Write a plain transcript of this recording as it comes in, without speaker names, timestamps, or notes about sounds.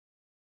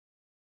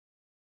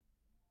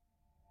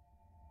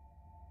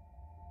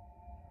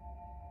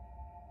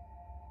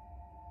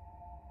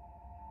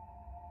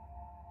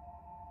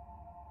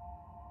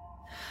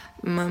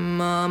My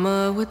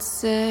mama would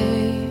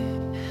say,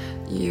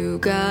 you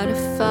gotta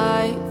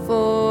fight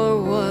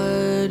for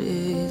what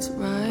is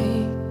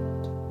right.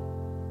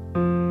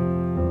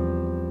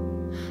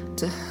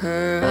 To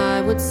her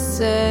I would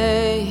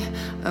say,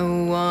 I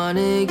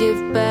wanna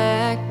give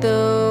back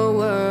the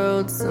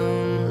world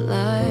some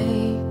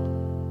light.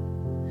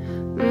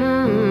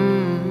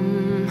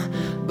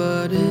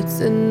 But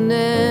it's an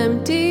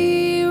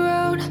empty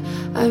road.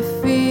 I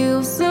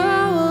feel so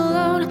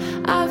alone.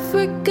 I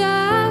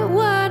forgot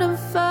what I'm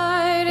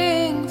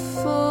fighting for.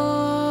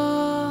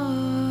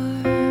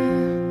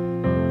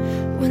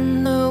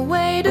 When the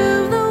weight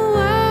of the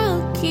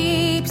world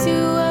keeps you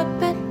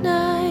up at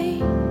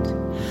night,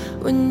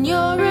 when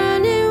you're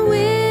running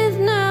with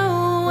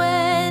no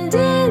end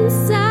in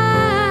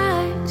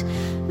sight,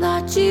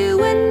 thought you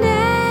would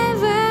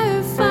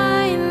never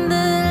find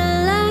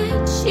the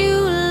light you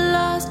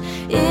lost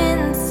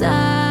inside,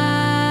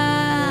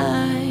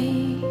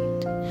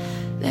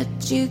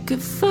 that you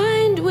could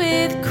find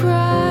with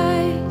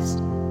Christ.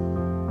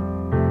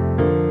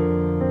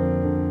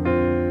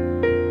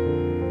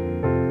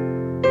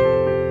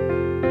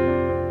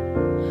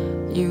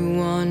 You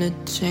wanna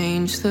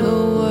change the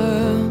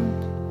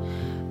world,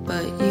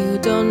 but you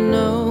don't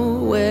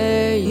know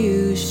where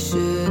you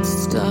should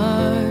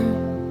start.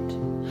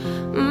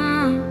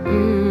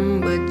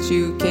 But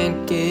you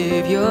can't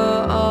give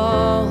your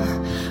all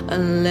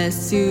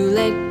unless you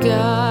let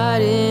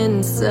God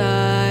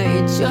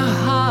inside your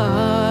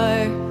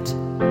heart.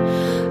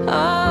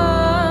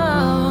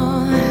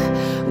 Oh,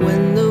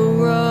 when the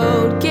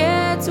road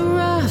gets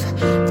rough,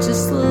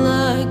 just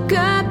look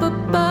up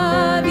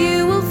above.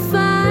 You will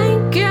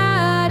find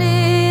God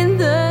in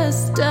the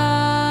stars.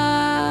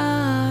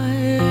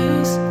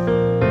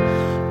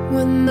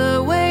 When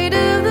the weight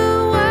of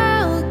the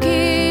world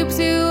keeps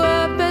you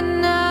up at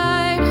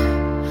night,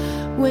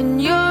 when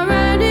you're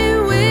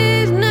running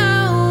with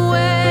no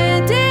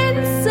end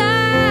in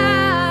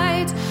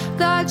sight,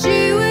 thought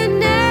you would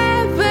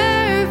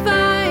never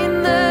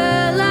find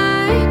the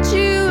light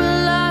you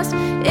lost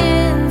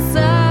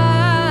inside,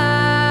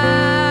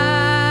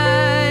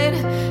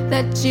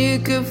 that you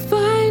could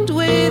find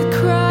with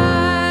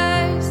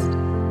Christ.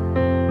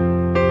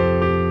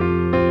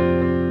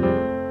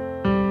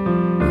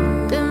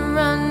 Been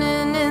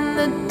running in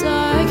the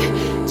dark,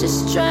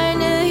 just trying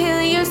to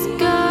heal your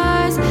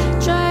scars.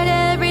 Tried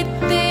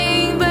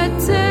everything but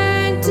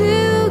turned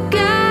to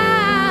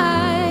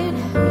God,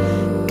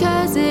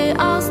 'cause it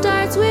all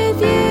starts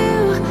with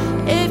you.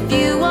 If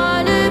you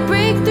wanna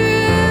break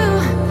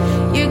through,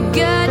 you're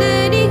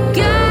gonna need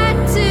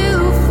God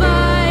to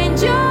find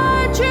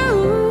your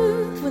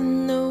truth.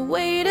 When the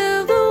weight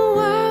of the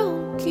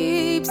world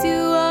keeps you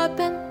up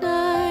at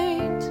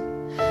night,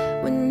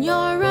 when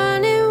you're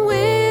running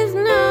with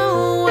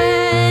no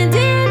end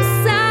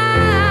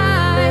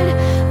inside,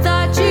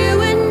 thought you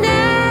would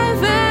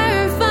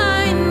never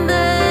find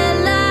the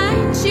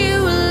light you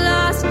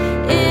lost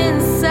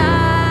inside,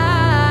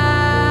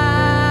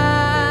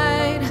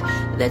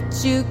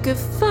 that you could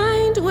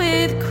find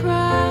with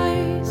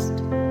Christ.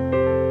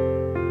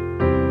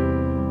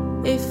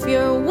 If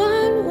you're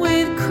one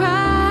with Christ.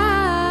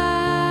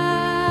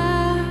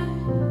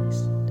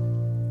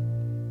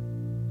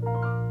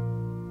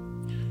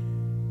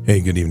 Hey,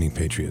 good evening,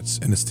 Patriots.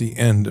 And it's the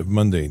end of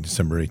Monday,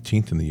 December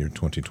 18th in the year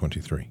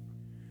 2023.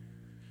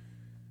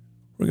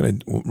 We're going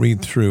to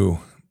read through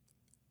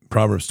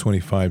Proverbs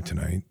 25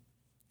 tonight,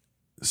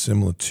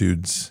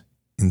 similitudes,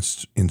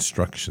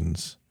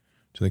 instructions,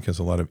 which I think has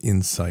a lot of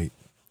insight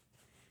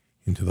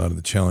into a lot of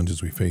the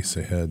challenges we face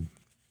ahead.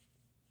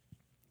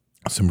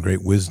 Some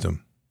great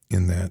wisdom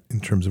in that, in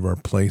terms of our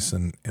place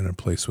and our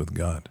place with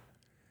God.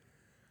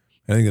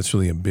 I think that's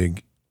really a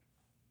big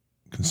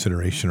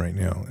consideration right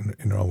now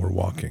in how we're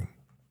walking.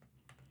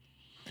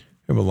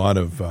 We have a lot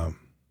of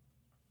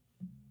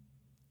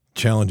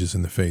challenges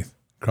in the faith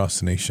across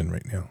the nation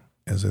right now,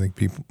 as I think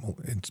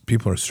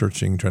people are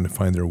searching, trying to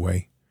find their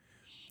way.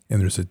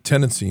 And there's a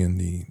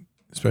tendency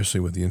especially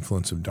with the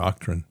influence of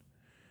doctrine,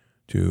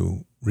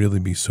 to really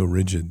be so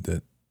rigid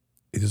that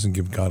it doesn't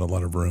give God a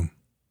lot of room.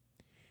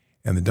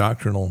 And the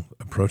doctrinal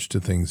approach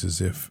to things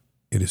is if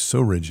it is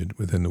so rigid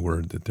within the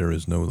Word that there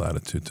is no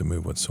latitude to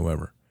move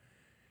whatsoever.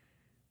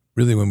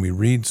 Really, when we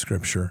read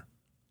Scripture,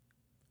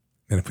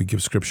 and if we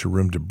give Scripture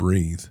room to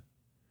breathe,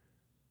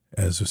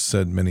 as was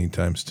said many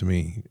times to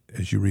me,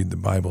 as you read the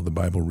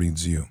Bible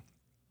reads you.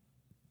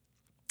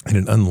 And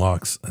it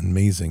unlocks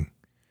amazing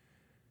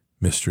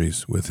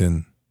mysteries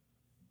within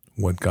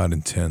what God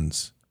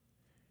intends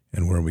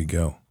and where we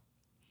go.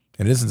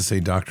 And it isn't to say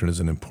doctrine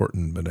isn't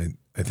important, but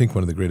I think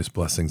one of the greatest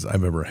blessings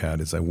I've ever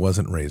had is I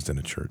wasn't raised in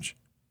a church.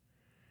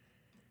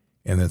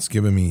 And that's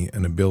given me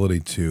an ability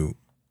to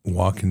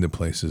walk into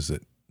places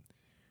that,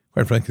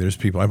 quite frankly, there's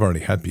people, I've already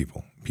had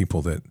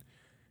people that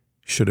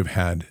should have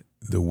had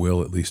the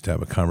will at least to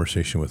have a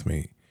conversation with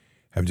me,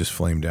 have just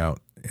flamed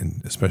out,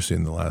 and especially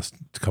in the last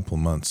couple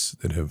of months,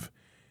 that have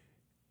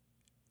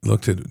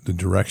looked at the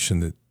direction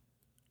that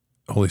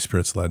the Holy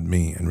Spirit's led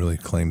me and really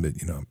claimed that,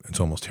 it's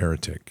almost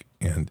heretic.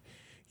 And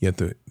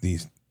yet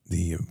these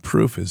the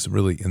proof is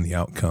really in the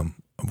outcome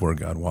of where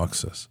God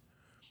walks us.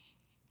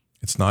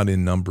 It's not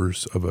in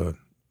numbers of a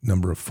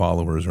number of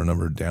followers or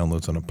number of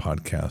downloads on a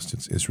podcast.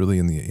 It's really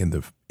in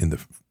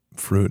the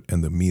fruit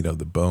and the meat of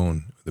the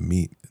bone, the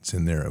meat that's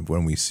in there of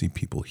when we see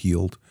people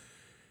healed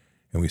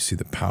and we see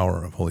the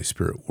power of Holy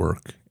Spirit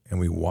work and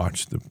we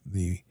watch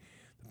the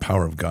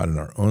power of God in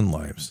our own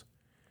lives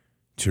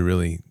to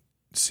really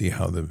see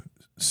how the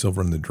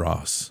silver and the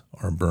dross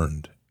are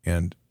burned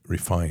and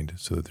refined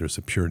so that there's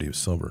a purity of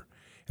silver.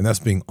 And that's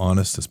being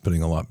honest. That's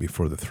putting a lot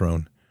before the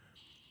throne.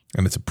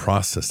 And it's a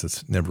process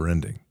that's never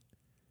ending.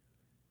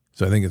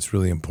 So I think it's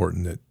really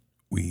important that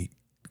we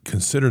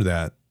consider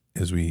that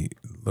as we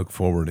look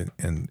forward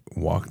and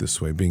walk this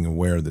way, being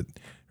aware that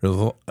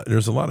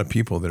there's a lot of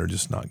people that are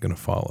just not going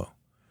to follow.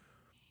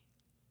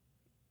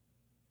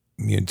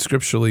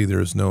 Scripturally,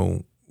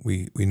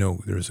 we know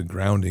there's a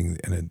grounding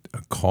and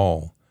a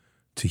call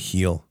to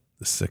heal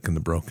the sick and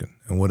the broken.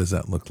 And what does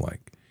that look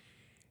like?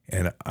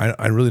 And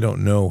I really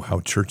don't know how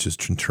churches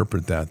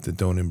interpret that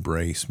don't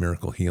embrace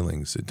miracle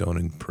healings, that don't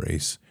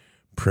embrace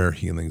prayer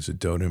healings, that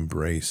don't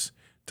embrace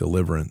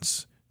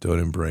deliverance, don't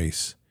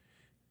embrace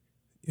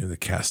the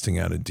casting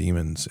out of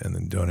demons, and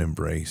then don't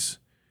embrace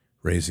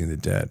raising the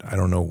dead. I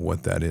don't know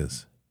what that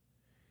is.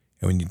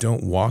 And when you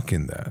don't walk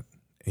in that,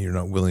 and you're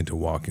not willing to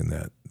walk in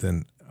that,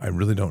 then I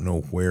really don't know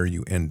where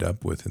you end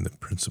up with in the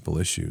principal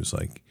issues.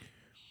 Like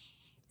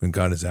when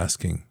God is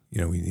asking,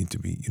 you need to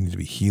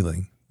be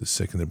healing the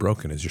sick and the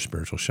broken as your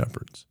spiritual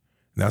shepherds.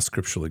 And that's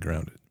scripturally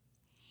grounded.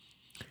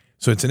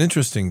 So it's an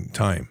interesting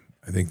time.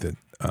 I think that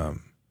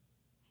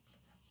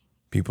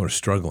people are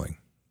struggling,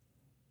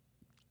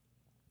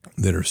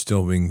 that are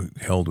still being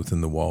held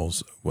within the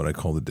walls of what I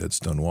call the dead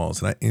stone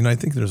walls. And I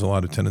think there's a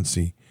lot of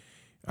tendency.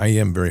 I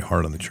am very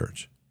hard on the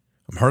church.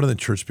 I'm hard on the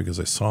church because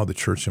I saw the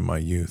church in my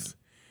youth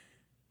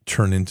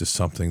turn into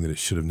something that it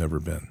should have never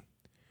been.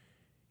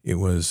 It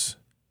was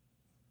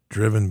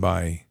driven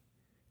by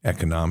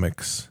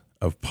economics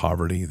of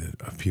poverty,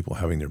 of people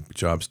having their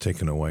jobs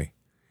taken away.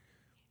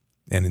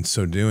 And in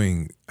so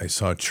doing, I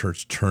saw a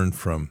church turn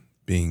from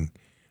being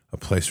a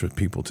place for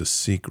people to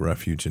seek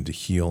refuge and to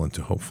heal and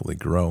to hopefully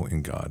grow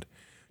in God,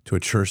 to a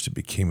church that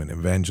became an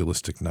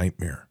evangelistic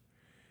nightmare,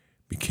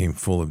 became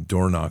full of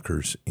door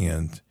knockers,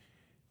 and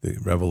the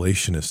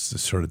revelationists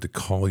started to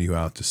call you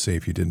out to say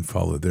if you didn't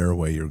follow their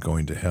way, you're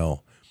going to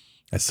hell.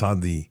 I saw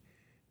the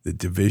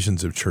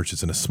divisions of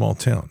churches in a small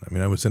town. I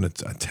mean, I was in a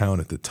town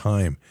at the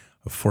time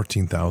of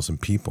 14,000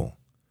 people,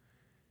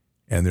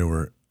 and there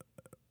were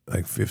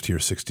like 50 or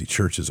 60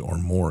 churches or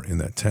more in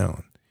that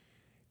town.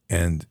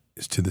 And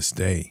to this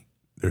day,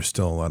 there's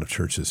still a lot of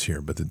churches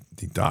here, but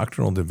the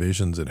doctrinal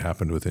divisions that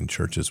happened within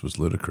churches was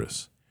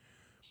ludicrous.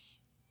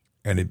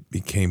 And it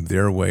became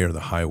their way or the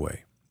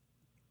highway.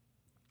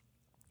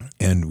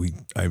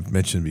 And I've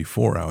mentioned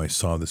before how I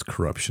saw this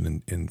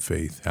corruption in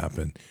faith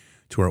happen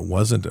to where it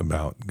wasn't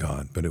about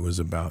God, but it was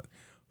about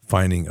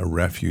finding a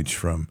refuge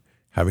from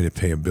having to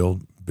pay a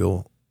bill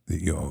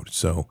that you owed.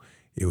 So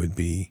it would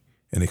be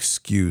an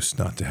excuse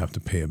not to have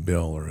to pay a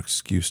bill or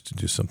excuse to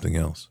do something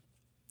else.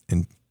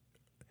 And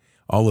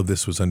all of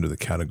this was under the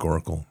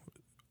categorical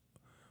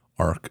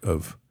arc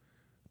of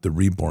the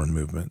reborn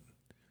movement,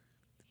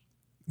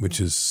 which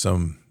is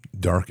some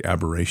dark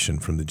aberration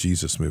from the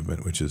Jesus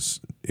movement,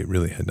 it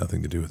really had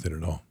nothing to do with it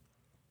at all.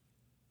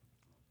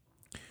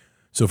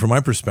 So from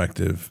my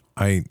perspective,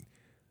 I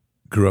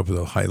grew up with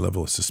a high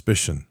level of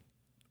suspicion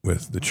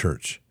with the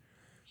church.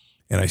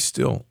 And I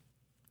still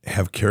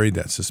have carried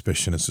that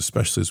suspicion,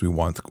 especially as we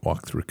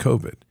walk through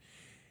COVID.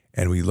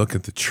 And we look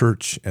at the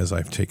church as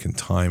I've taken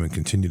time and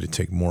continue to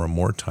take more and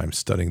more time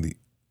studying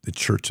the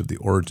church of the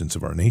origins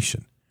of our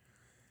nation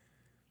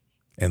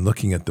and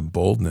looking at the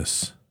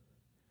boldness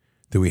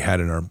that we had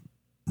in our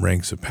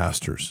ranks of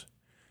pastors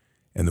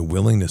and the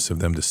willingness of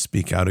them to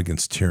speak out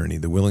against tyranny,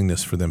 the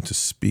willingness for them to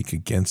speak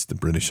against the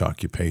British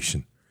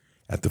occupation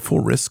at the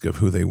full risk of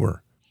who they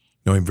were,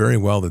 knowing very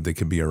well that they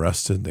could be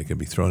arrested, they could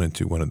be thrown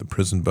into one of the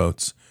prison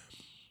boats,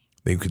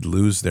 they could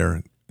lose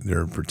their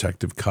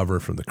protective cover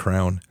from the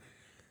crown,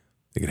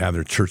 they could have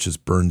their churches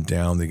burned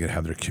down, they could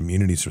have their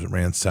communities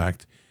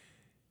ransacked,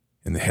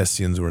 and the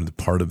Hessians were the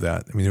part of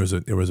that. I mean,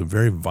 there was a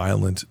very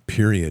violent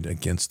period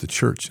against the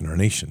church in our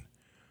nation.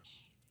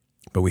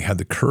 But we had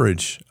the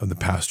courage of the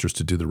pastors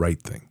to do the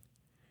right thing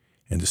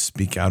and to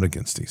speak out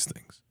against these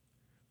things.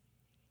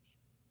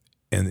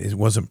 And it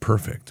wasn't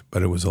perfect,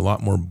 but it was a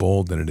lot more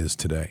bold than it is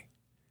today.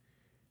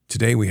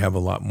 Today we have a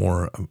lot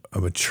more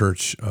of a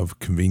church of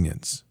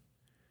convenience,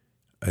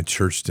 a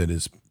church that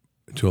is,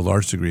 to a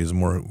large degree, is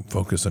more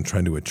focused on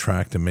trying to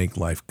attract and make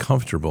life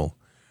comfortable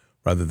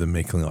rather than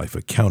making life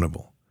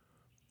accountable.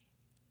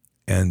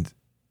 And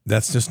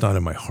that's just not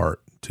in my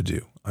heart to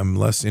do. I'm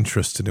less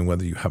interested in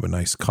whether you have a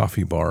nice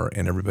coffee bar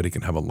and everybody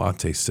can have a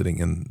latte sitting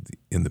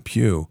in the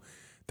pew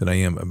than I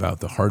am about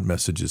the hard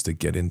messages that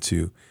get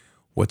into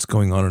what's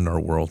going on in our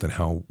world and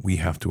how we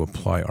have to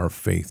apply our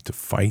faith to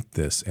fight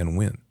this and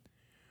win.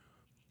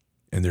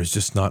 And there's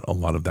just not a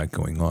lot of that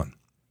going on,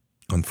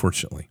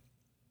 unfortunately.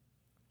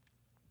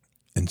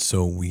 And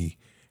so we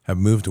have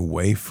moved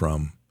away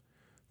from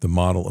the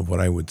model of what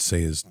I would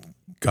say is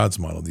God's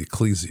model, the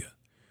ecclesia,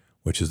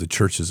 which is the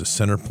church as a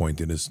center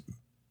point. It is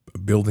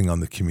building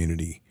on the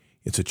community.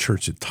 It's a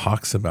church that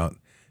talks about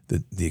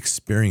the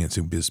experience.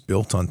 It is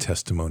built on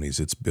testimonies.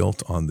 It's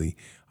built on the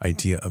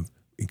idea of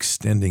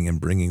extending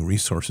and bringing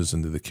resources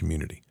into the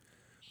community.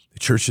 The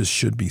churches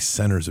should be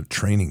centers of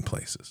training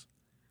places.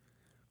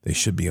 They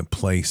should be a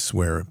place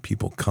where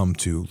people come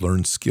to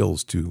learn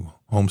skills, to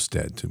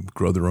homestead, to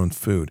grow their own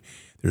food.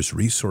 There's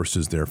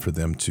resources there for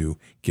them to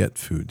get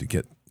food, to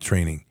get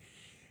training,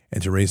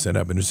 and to raise that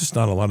up. And there's just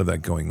not a lot of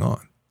that going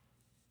on.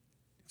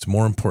 It's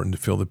more important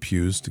to fill the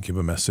pews, to give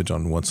a message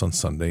once on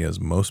Sunday, as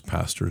most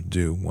pastors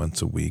do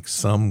once a week.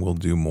 Some will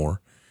do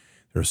more.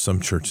 There are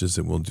some churches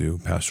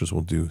that pastors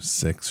will do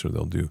 6 or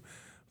they'll do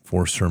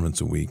 4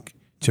 sermons a week,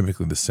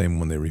 typically the same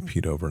one they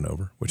repeat over and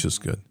over, which is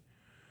good.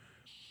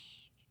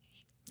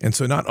 And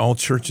so not all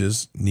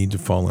churches need to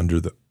fall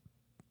under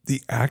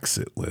the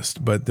exit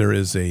list, but there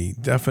is a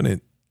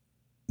definite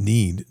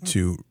need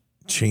to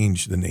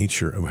change the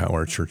nature of how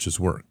our churches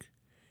work.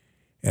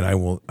 And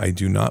I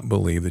do not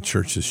believe the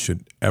churches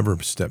should ever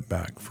step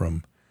back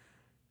from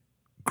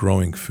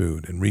growing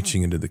food and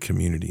reaching into the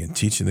community and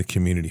teaching the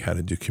community how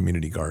to do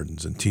community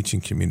gardens and teaching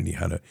community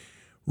how to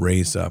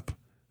raise up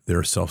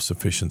their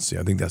self-sufficiency.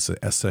 I think that's an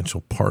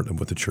essential part of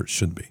what the church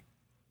should be.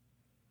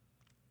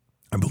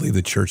 I believe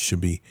the church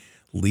should be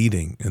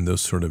leading in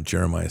those sort of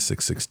Jeremiah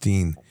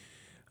 6:16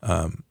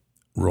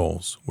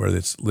 roles, where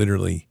it's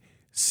literally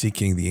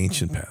seeking the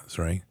ancient paths,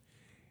 right?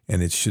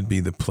 And it should be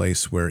the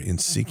place where, in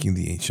seeking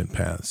the ancient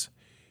paths,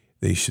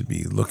 they should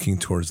be looking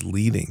towards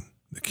leading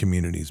the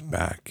communities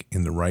back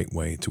in the right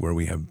way to where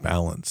we have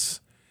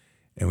balance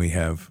and we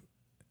have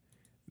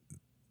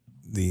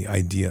the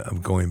idea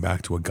of going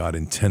back to what God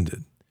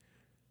intended.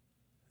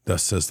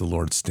 Thus says the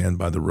Lord, stand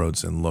by the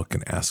roads and look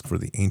and ask for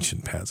the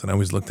ancient paths. And I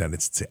always looked at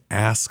it's to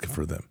ask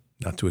for them,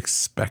 not to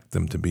expect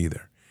them to be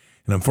there.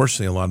 And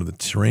unfortunately, a lot of the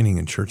training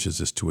in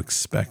churches is to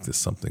expect that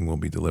something will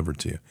be delivered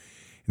to you.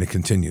 And it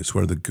continues,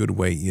 where the good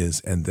way is,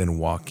 and then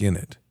walk in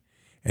it,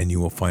 and you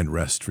will find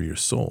rest for your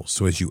soul.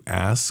 So as you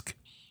ask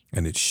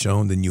and it's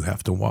shown, then you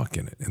have to walk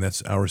in it. And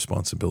that's our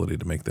responsibility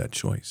to make that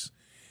choice.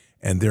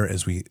 And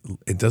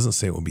it doesn't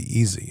say it will be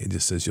easy. It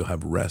just says you'll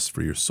have rest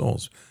for your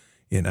souls.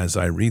 And as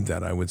I read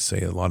that, I would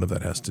say a lot of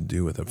that has to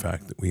do with the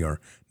fact that we are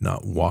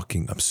not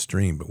walking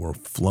upstream, but we're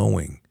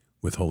flowing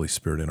with Holy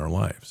Spirit in our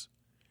lives.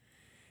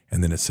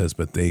 And then it says,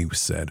 but they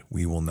said,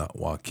 we will not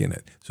walk in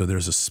it. So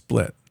there's a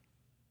split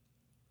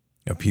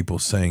of people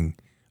saying,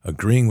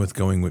 agreeing with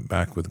going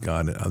back with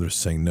God, and others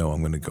saying, no,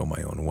 I'm going to go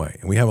my own way.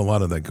 And we have a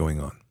lot of that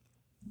going on.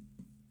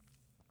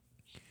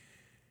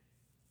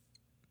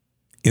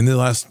 In the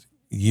last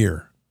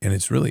year, and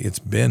it's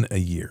been a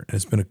year, and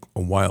it's been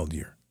a wild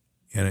year.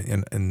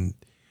 And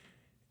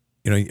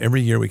you know,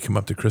 every year we come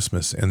up to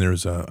Christmas, and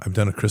I've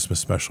done a Christmas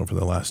special for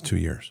the last 2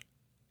 years.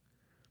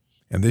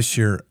 And this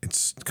year,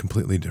 it's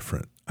completely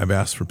different. I've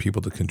asked for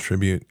people to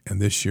contribute,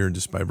 and this year,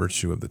 just by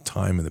virtue of the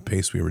time and the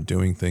pace we were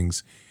doing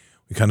things,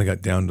 we kind of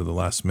got down to the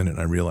last minute, and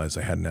I realized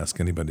I hadn't asked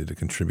anybody to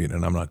contribute,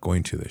 and I'm not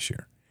going to this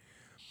year.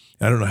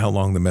 And I don't know how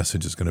long the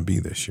message is going to be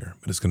this year,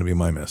 but it's going to be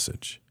my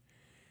message.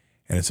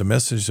 And it's a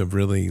message of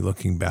really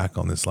looking back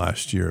on this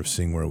last year of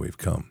seeing where we've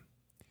come.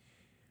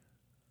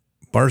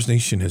 Bars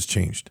Nation has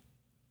changed,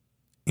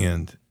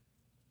 and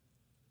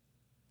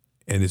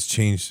it's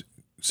changed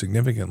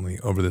significantly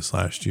over this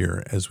last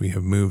year as we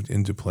have moved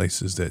into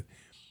places that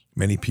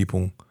many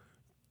people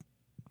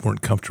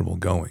weren't comfortable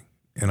going.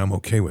 And I'm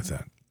okay with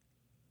that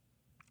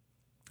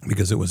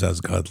because it was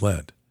as God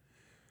led.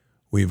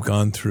 We've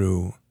gone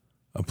through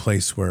a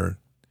place where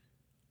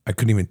I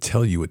couldn't even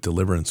tell you what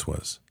deliverance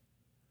was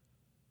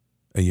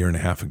a year and a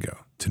half ago.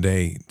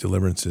 Today,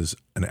 deliverance is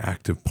an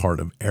active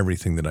part of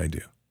everything that I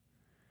do.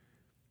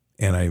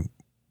 And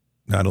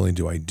not only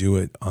do I do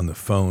it on the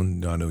phone,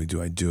 not only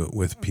do I do it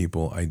with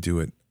people, I do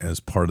it as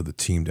part of the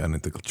team down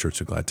at the Church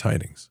of Glad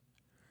Tidings.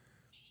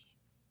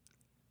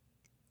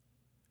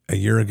 A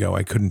year ago,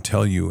 I couldn't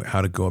tell you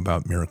how to go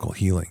about miracle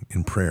healing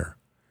in prayer.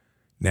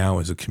 Now,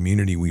 as a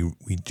community,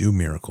 we do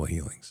miracle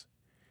healings,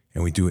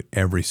 and we do it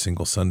every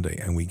single Sunday,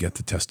 and we get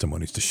the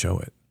testimonies to show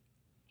it.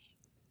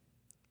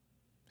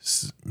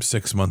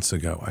 6 months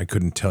ago, I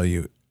couldn't tell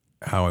you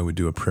how I would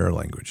do a prayer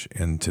language,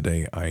 and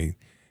today I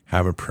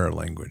have a prayer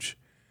language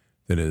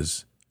that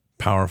is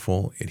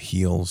powerful, it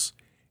heals,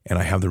 and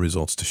I have the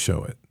results to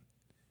show it.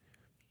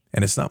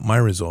 And it's not my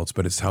results,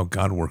 but it's how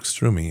God works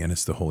through me, and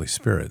it's the Holy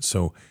Spirit.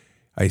 So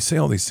I say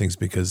all these things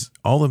because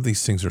all of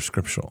these things are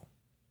scriptural.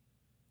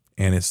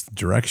 And it's the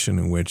direction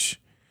in which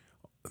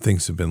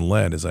things have been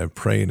led as I've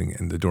prayed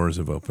and the doors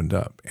have opened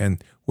up.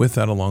 And with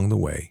that along the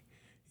way,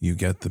 you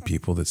get the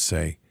people that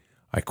say,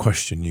 I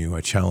question you,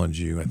 I challenge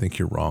you, I think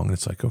you're wrong. And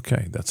it's like,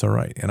 okay, that's all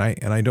right. And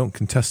I don't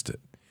contest it.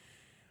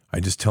 I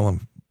just tell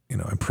them,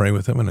 I pray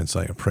with them, and it's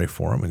like I pray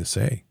for them and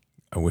say, hey,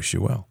 I wish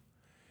you well.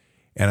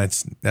 And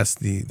that's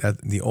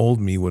the old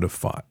me would have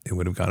fought. It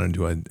would have gone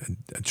into a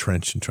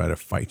trench and tried to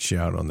fight you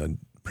out on the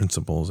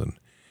principles, and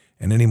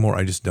anymore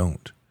I just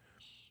don't.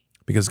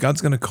 because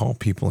God's going to call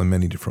people in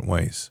many different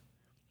ways.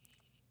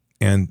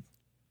 And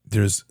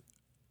there is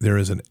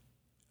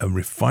a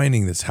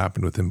refining that's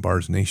happened within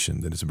Bars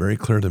Nation that is very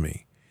clear to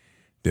me,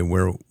 that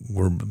where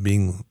we're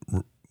being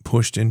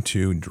pushed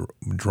into,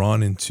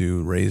 drawn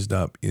into, raised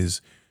up is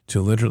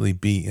to literally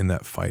be in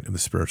that fight of the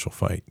spiritual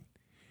fight.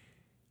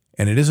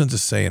 And it isn't to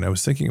say, and I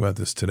was thinking about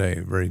this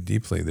today very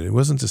deeply, that it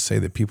wasn't to say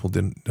that people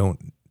that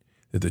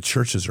the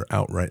churches are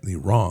outrightly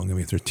wrong. I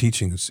mean, if they're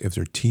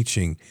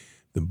teaching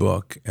the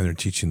book and they're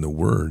teaching the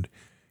word,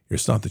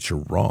 it's not that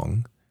you're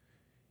wrong.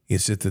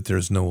 It's that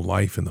there's no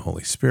life in the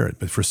Holy Spirit.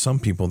 But for some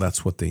people,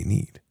 that's what they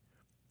need.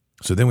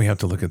 So then we have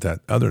to look at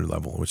that other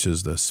level, which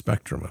is the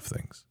spectrum of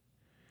things.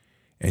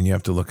 And you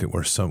have to look at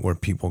where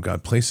people,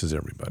 God places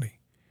everybody.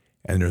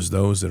 And there's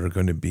those that are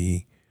going to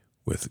be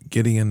with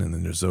Gideon, and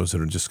then there's those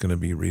that are just going to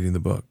be reading the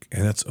book.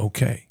 And that's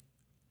okay.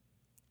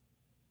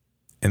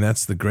 And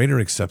that's the greater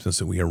acceptance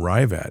that we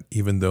arrive at,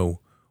 even though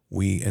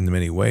we, in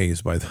many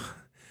ways, it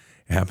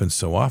happens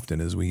so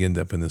often, is we end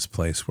up in this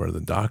place where the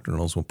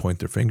doctrinals will point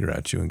their finger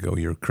at you and go,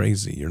 you're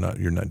crazy, you're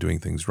not doing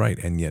things right.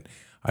 And yet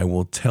I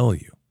will tell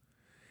you,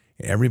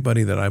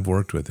 everybody that I've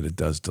worked with, that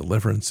does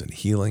deliverance and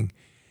healing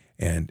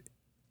and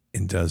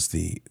does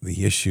the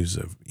issues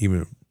of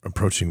even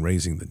approaching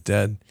raising the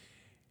dead,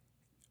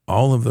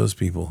 all of those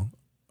people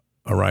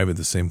arrive at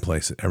the same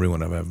place that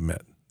everyone I've ever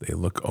met. They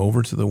look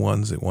over to the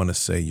ones that want to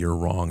say you're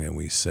wrong, and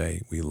we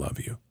say we love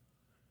you,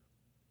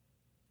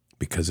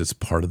 because it's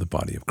part of the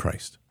body of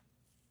Christ.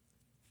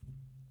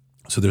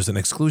 So there's an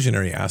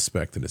exclusionary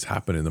aspect that has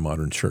happened in the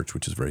modern church,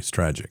 which is very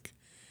tragic.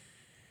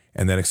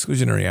 And that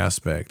exclusionary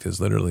aspect has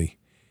literally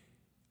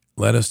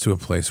led us to a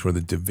place where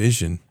the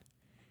division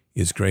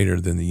is greater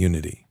than the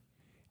unity.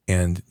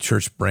 And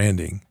church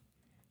branding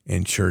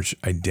and church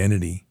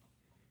identity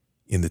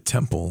in the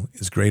temple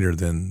is greater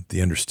than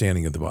the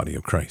understanding of the body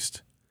of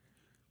Christ.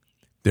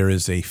 There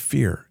is a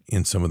fear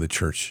in some of the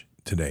church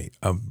today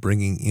of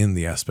bringing in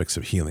the aspects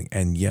of healing,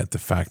 and yet the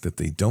fact that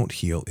they don't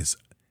heal is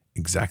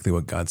exactly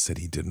what God said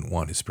he didn't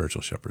want his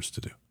spiritual shepherds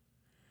to do.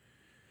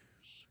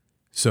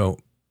 So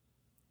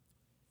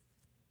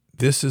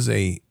this is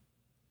an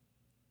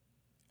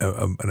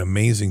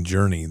amazing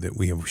journey that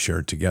we have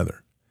shared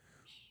together.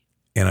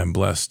 And I'm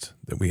blessed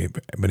that we have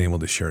been able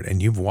to share it.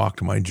 And you've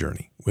walked my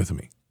journey with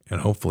me.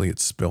 And hopefully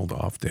it's spilled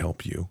off to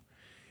help you.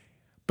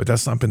 But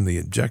that's not been the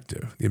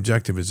objective. The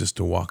objective is just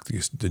to walk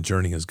the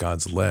journey as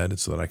God's led,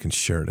 so that I can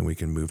share it and we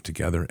can move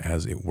together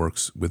as it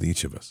works with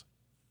each of us.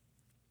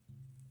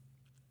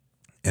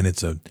 And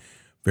it's a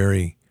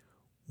very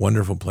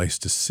wonderful place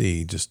to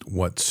see just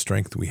what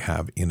strength we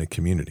have in a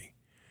community.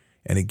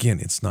 And again,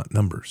 it's not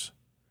numbers.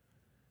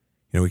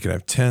 You know, we could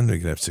have 10, we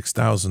could have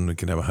 6,000, we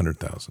could have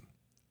 100,000.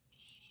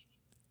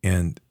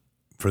 And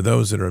for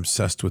those that are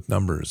obsessed with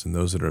numbers and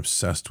those that are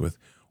obsessed with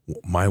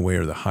my way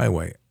or the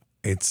highway,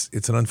 it's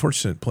an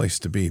unfortunate place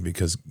to be,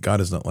 because God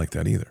is not like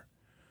that either.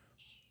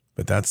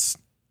 But that's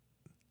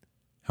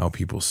how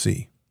people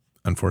see,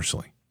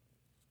 unfortunately.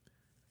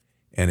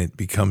 And it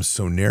becomes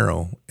so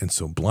narrow and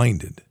so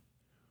blinded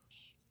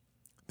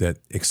that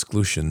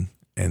exclusion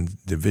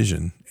and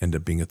division end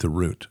up being at the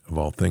root of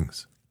all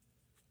things.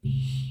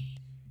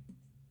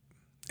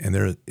 And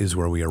there is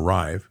where we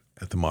arrive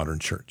at the modern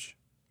church,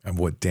 and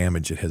what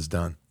damage it has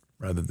done,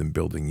 rather than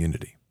building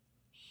unity.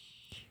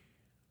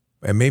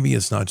 And maybe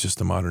it's not just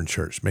the modern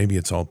church. Maybe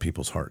it's all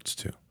people's hearts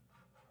too.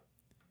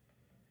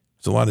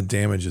 There's a lot of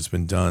damage that's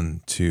been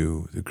done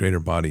to the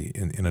greater body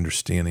in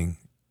understanding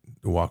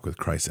the walk with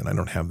Christ. And I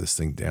don't have this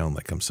thing down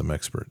like I'm some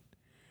expert.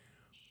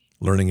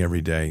 Learning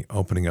every day,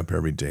 opening up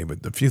every day.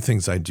 But the few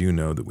things I do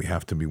know that we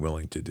have to be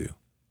willing to do.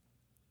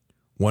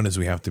 One is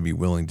we have to be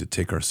willing to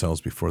take ourselves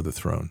before the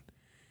throne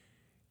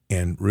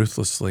and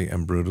ruthlessly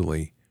and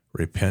brutally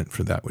repent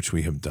for that which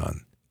we have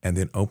done, and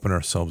then open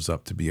ourselves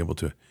up to be able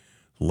to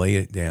lay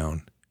it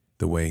down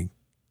the way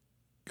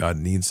God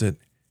needs it,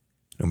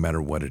 no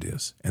matter what it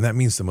is. And that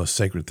means the most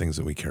sacred things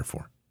that we care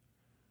for.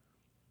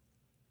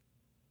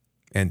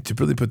 And to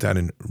really put that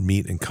in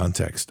meat and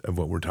context of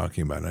what we're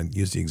talking about, I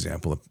use the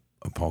example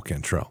of Paul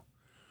Cantrell,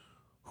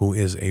 who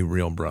is a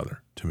real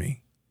brother to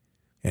me,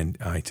 and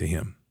I to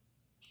him.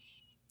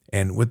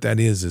 And what that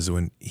is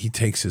when he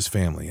takes his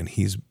family, and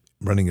he's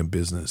running a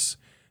business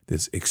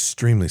that's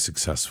extremely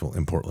successful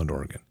in Portland,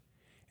 Oregon.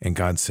 And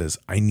God says,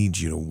 I need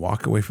you to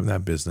walk away from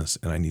that business,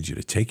 and I need you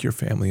to take your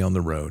family on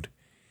the road,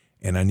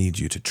 and I need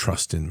you to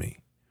trust in me.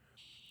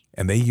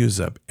 And they use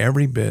up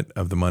every bit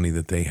of the money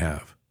that they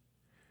have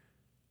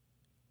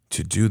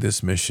to do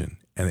this mission.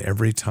 And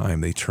every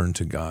time they turn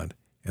to God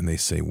and they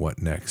say,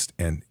 what next?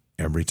 And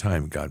every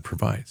time God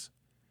provides.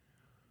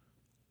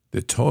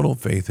 The total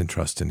faith and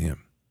trust in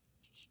him.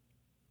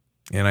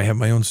 And I have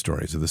my own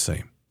stories of the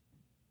same.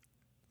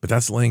 But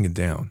that's laying it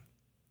down.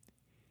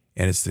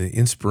 And it's the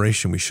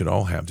inspiration we should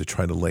all have to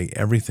try to lay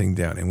everything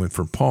down. And when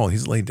for Paul,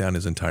 he's laid down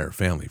his entire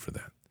family for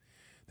that.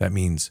 That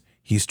means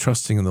he's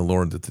trusting in the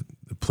Lord that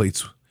the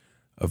plates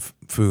of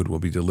food will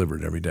be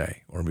delivered every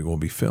day, or will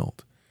be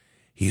filled.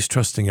 He's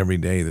trusting every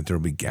day that there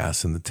will be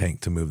gas in the tank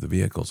to move the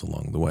vehicles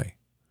along the way.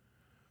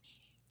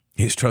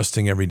 He's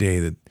trusting every day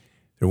that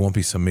there won't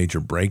be some major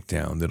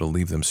breakdown that'll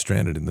leave them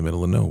stranded in the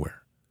middle of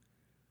nowhere.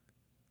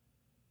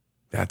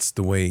 That's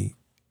the way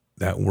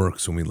that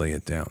works when we lay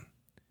it down.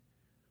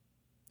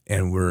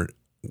 And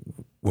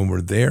when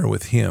we're there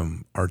with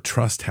him, our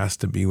trust has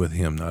to be with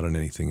him, not on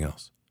anything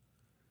else.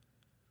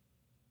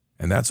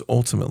 And that's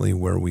ultimately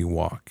where we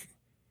walk.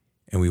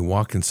 And we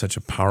walk in such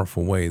a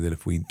powerful way that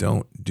if we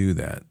don't do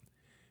that,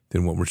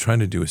 then what we're trying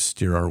to do is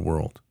steer our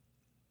world.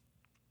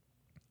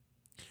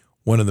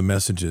 One of the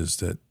messages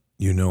that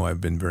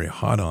I've been very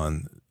hot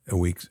on a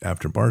week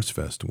after Bard's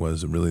Fest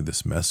was really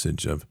this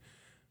message of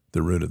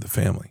the root of the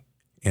family.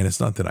 And it's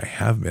not that I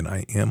have been,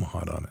 I am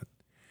hot on it.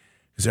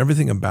 Because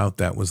everything about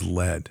that was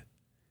led.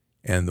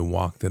 And the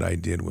walk that I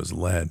did was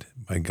led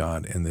by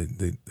God. And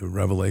the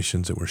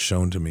revelations that were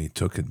shown to me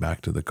took it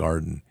back to the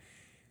garden.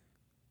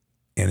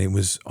 And it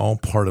was all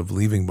part of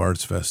leaving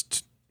Bard's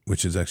Fest,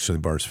 which is actually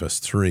Bard's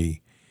Fest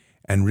 3,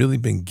 and really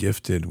being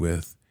gifted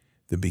with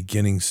the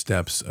beginning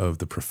steps of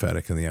the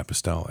prophetic and the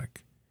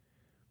apostolic.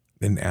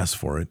 Didn't ask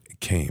for it, it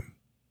came.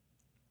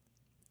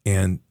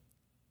 And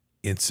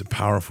it's a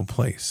powerful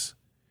place.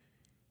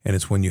 And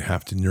it's when you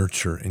have to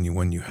nurture and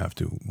when you have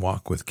to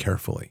walk with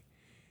carefully.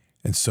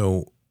 And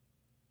so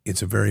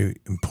it's a very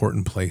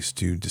important place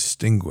to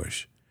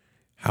distinguish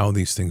how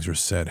these things are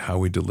said, how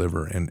we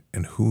deliver, and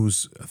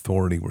whose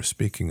authority we're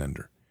speaking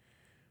under.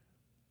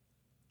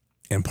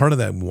 And part of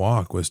that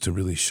walk was to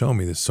really show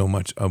me that so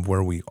much of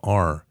where we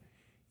are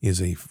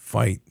is a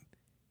fight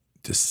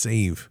to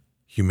save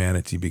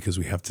humanity because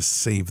we have to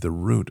save the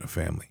root of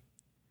family.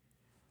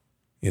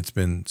 It's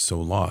been so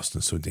lost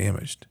and so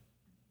damaged.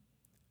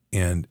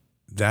 And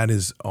that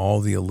is all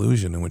the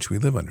illusion in which we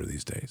live under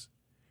these days.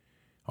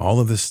 All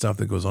of this stuff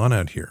that goes on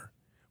out here,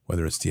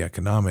 whether it's the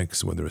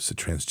economics, whether it's the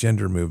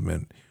transgender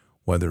movement,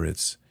 whether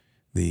it's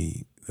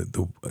the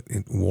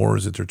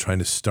wars that they're trying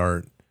to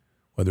start,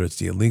 whether it's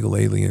the illegal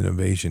alien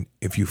invasion,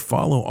 if you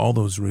follow all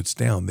those roots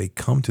down, they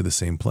come to the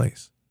same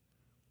place.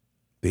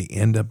 They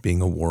end up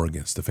being a war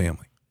against the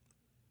family.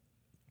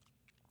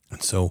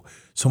 And so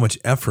much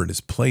effort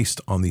is placed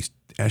on these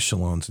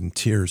echelons and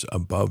tiers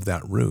above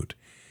that root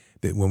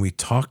that when we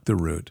talk the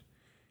root,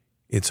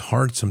 it's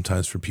hard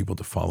sometimes for people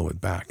to follow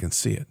it back and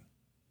see it.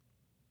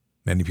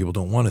 Many people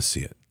don't want to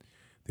see it.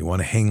 They want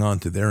to hang on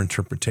to their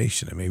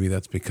interpretation, and maybe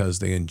that's because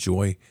they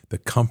enjoy the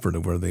comfort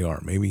of where they are.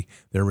 Maybe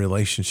their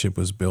relationship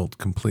was built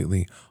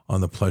completely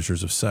on the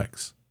pleasures of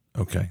sex.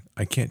 Okay,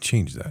 I can't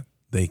change that.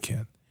 They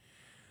can.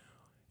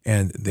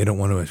 And they don't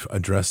want to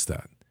address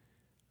that.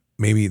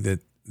 Maybe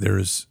that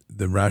there's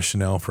the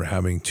rationale for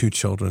having 2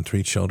 children,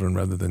 3 children,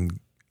 rather than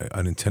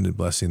unintended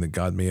blessing that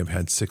God may have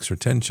had 6 or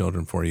 10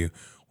 children for you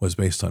was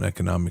based on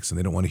economics, and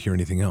they don't want to hear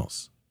anything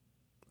else.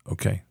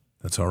 Okay,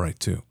 that's all right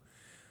too.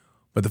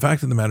 But the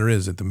fact of the matter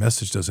is that the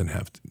message doesn't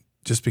have to,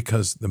 just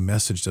because the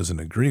message doesn't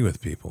agree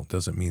with people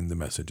doesn't mean the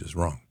message is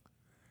wrong.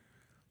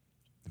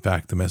 In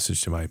fact, the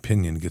message, to my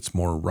opinion, gets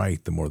more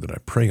right the more that I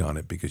pray on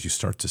it, because you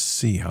start to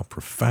see how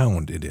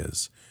profound it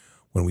is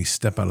when we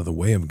step out of the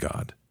way of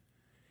God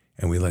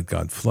and we let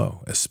God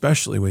flow,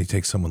 especially when you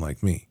take someone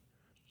like me.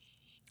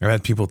 I've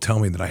had people tell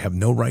me that I have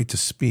no right to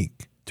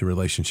speak to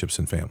relationships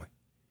and family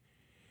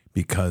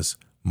because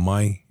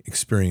my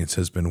experience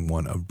has been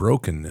one of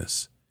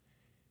brokenness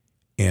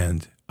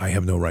and I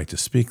have no right to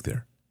speak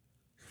there.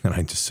 And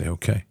I just say,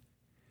 okay.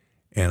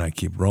 And I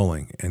keep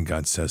rolling and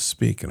God says,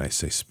 speak. And I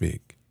say,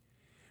 speak.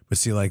 But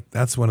see,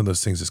 that's one of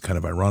those things that's kind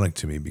of ironic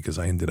to me because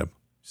I ended up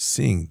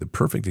seeing the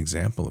perfect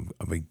example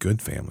of a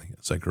good family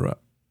as I grew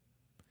up.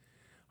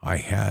 I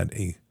had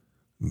a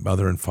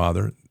mother and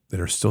father that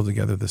are still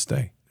together this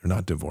day. They're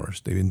not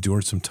divorced. They've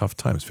endured some tough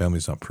times.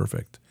 Family's not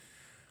perfect.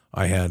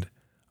 I had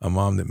a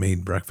mom that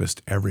made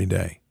breakfast every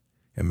day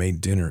and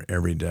made dinner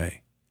every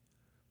day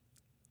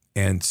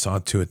and saw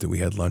to it that we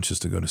had lunches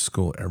to go to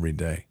school every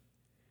day,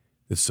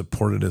 that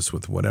supported us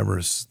with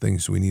whatever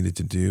things we needed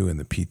to do in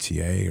the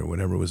PTA or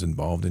whatever was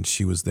involved, and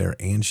she was there,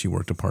 and she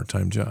worked a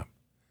part-time job.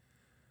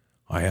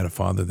 I had a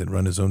father that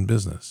ran his own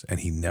business, and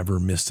he never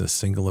missed a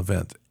single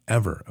event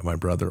ever of my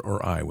brother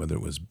or I, whether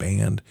it was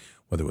band,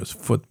 whether it was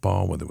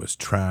football, whether it was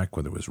track,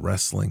 whether it was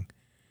wrestling.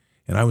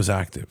 And I was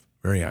active,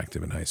 very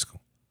active in high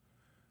school.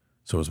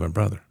 So was my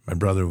brother. My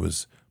brother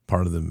was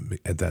part of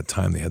at that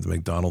time, they had the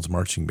McDonald's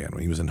marching band.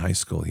 When he was in high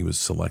school, he was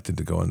selected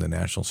to go on the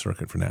national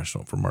circuit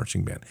for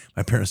marching band.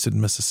 My parents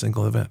didn't miss a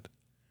single event.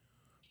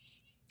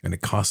 And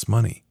it cost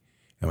money.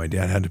 And my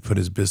dad had to put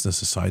his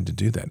business aside to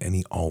do that, and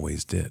he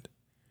always did.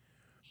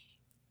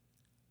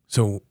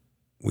 So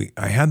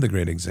I had the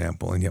great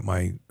example, and yet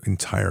my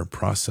entire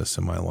process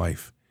in my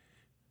life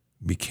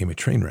became a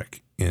train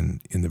wreck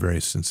in the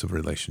various sense of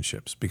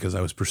relationships because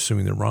I was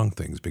pursuing the wrong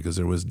things, because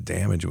there was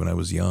damage when I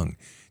was young,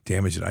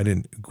 damage that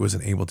I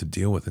wasn't able to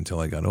deal with until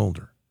I got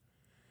older,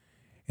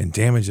 and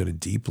damage at a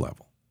deep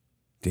level,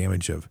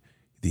 damage of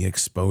the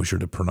exposure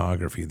to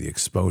pornography, the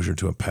exposure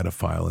to a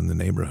pedophile in the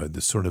neighborhood,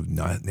 the sort of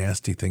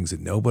nasty things that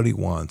nobody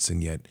wants,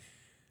 and yet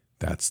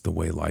that's the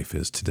way life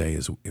is today,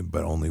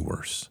 but only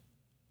worse.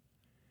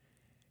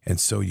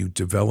 And so you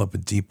develop a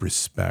deep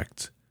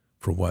respect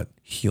for what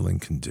healing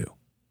can do,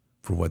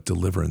 for what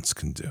deliverance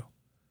can do,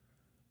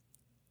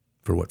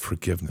 for what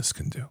forgiveness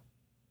can do.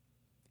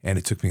 And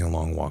it took me a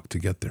long walk to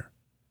get there.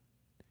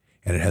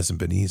 And it hasn't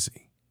been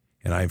easy.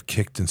 And I've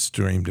kicked and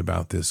screamed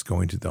about this,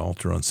 going to the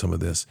altar on some of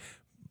this,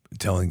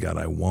 telling God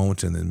I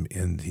won't,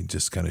 and he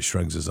just kind of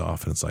shrugs us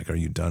off, and it's like, are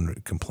you done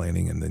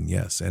complaining? And then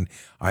yes. And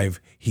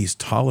he's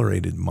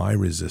tolerated my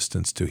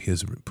resistance to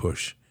his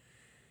push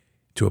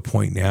to a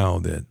point now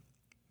that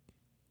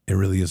it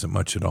really isn't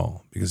much at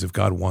all. Because if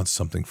God wants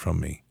something from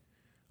me,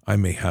 I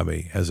may have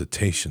a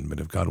hesitation, but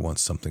if God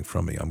wants something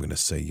from me, I'm going to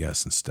say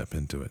yes and step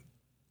into it.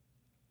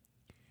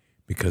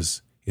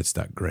 Because it's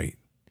that great.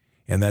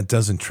 And that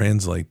doesn't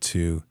translate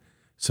to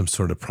some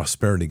sort of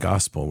prosperity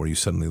gospel where you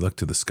suddenly look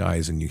to the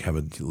skies and you have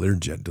a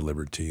Learjet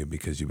delivered to you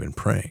because you've been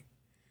praying.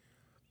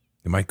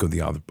 It might go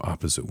the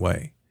opposite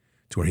way,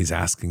 to where he's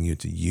asking you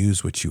to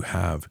use what you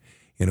have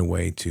in a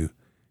way to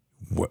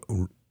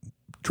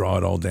draw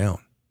it all down.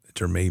 That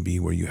there may be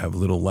where you have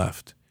little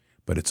left,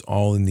 but it's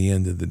all in the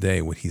end of the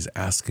day what he's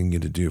asking you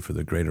to do for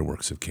the greater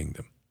works of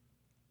kingdom.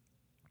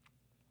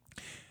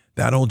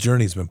 That whole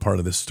journey has been part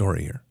of this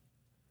story here.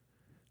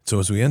 So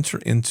as we enter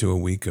into a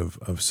week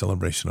of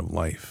celebration of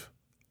life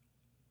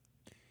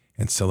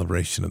and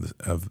celebration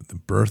of the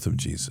birth of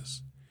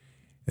Jesus,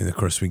 and of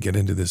course we get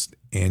into this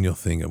annual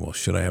thing of, well,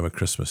 should I have a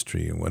Christmas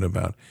tree? And what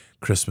about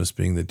Christmas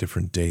being the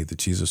different date that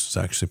Jesus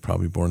was actually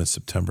probably born in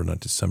September, not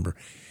December?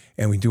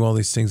 And we do all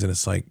these things, and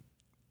it's like,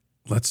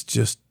 let's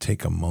just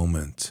take a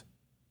moment,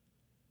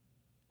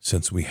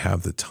 since we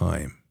have the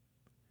time,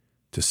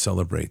 to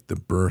celebrate the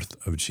birth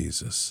of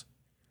Jesus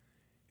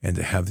and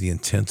to have the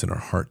intent in our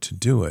heart to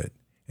do it,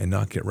 and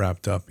not get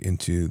wrapped up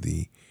into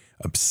the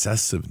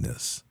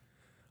obsessiveness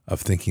of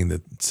thinking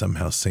that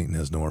somehow Satan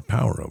has no more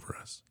power over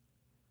us.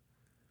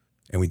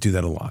 And we do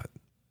that a lot.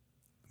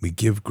 We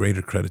give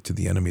greater credit to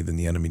the enemy than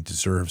the enemy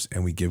deserves,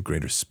 and we give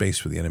greater space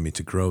for the enemy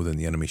to grow than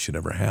the enemy should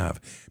ever have,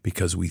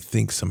 because we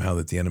think somehow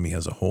that the enemy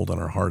has a hold on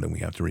our heart and we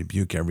have to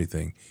rebuke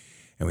everything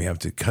and we have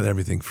to cut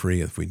everything free.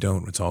 If we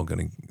don't, it's all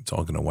going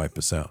to wipe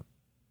us out.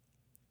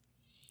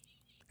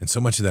 And so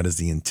much of that is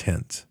the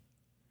intent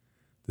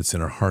that's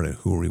in our heart, and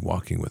who are we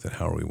walking with and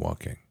how are we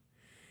walking?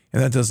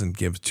 And that doesn't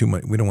give too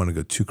much. We don't want to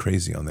go too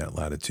crazy on that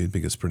latitude,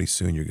 because pretty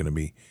soon you're going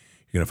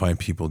to find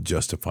people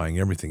justifying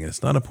everything. And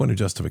it's not a point of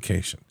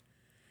justification,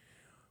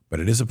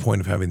 but it is a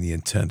point of having the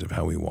intent of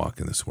how we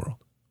walk in this world.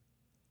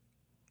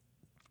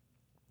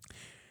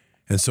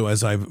 And so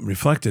as I've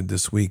reflected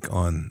this week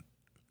on,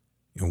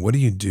 what do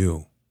you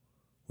do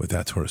with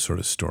that sort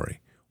of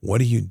story? What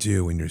do you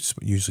do when you're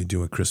usually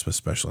doing a Christmas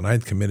special? And I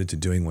had committed to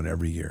doing one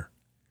every year.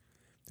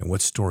 And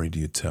what story do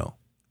you tell?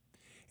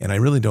 And I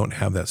really don't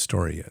have that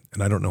story yet.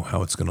 And I don't know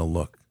how it's going to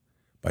look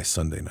by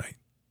Sunday night,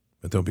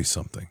 but there'll be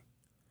something.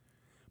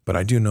 But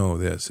I do know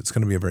this, it's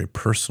going to be a very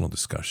personal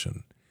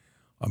discussion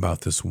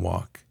about this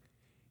walk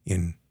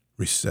in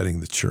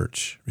resetting the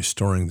church,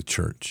 restoring the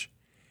church,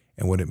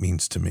 and what it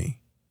means to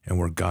me and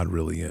where God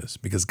really is.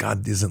 Because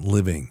God isn't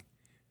living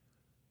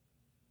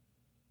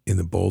in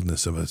the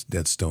boldness of us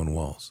dead stone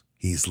walls.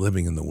 He's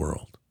living in the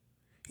world.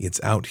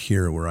 It's out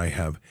here where I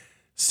have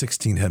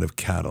 16 head of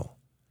cattle,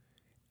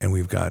 and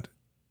we've got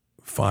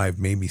 5,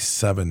 maybe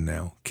 7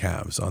 now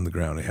calves on the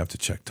ground. I have to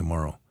check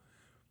tomorrow.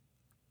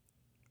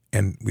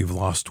 And we've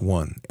lost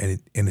one.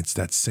 And it's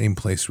that same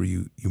place where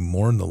you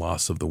mourn the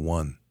loss of the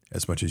one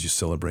as much as you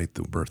celebrate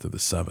the birth of the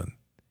 7.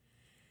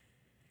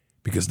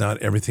 Because not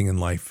everything in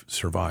life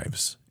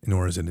survives,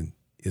 nor is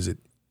it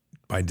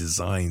by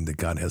design that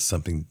God has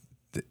something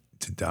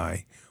to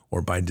die,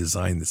 or by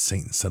design that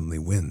Satan suddenly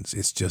wins.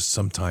 It's just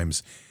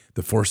sometimes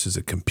the forces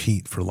that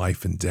compete for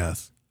life and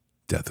death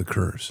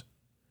occurs.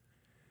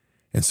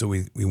 And so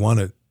we want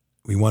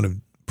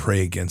to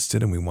pray against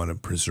it, and we want to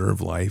preserve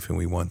life, and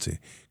we want to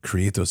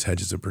create those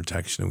hedges of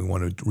protection, and we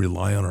want to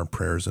rely on our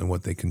prayers and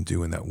what they can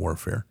do in that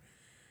warfare.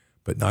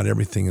 But not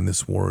everything in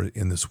this world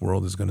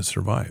is going to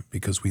survive,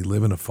 because we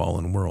live in a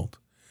fallen world.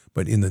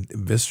 But in the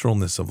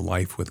visceralness of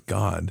life with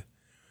God,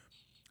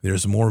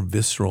 there's more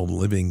visceral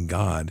living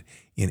God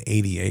in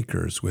 80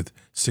 acres with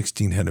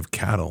 16 head of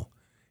cattle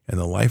and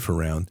the life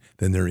around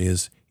than there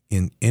is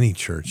in any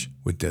church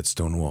with dead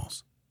stone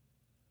walls.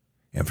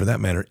 And for that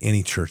matter,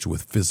 any church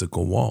with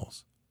physical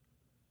walls.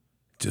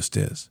 It just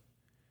is.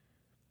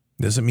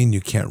 It doesn't mean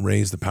you can't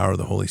raise the power of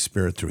the Holy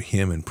Spirit through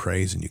hymn and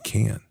praise, and you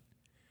can.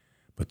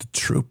 But the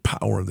true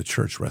power of the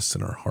church rests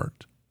in our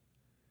heart.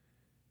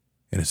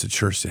 And it's a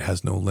church that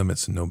has no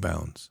limits and no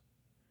bounds.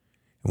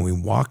 And when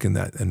we walk in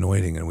that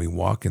anointing and we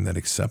walk in that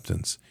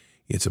acceptance,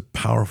 it's a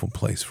powerful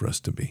place for us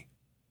to be.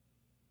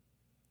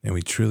 And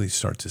we truly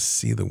start to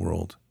see the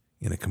world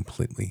in a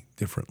completely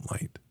different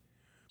light.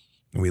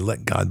 And we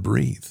let God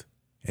breathe,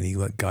 and he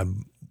let God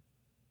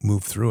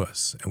move through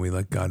us, and we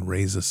let God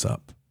raise us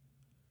up.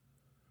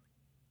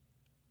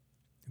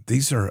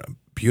 These are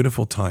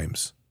beautiful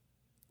times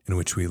in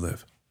which we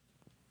live.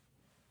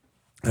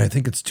 And I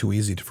think it's too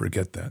easy to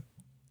forget that.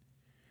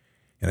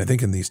 And I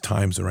think in these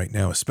times right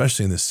now,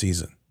 especially in this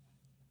season,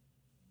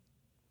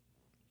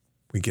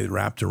 we get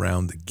wrapped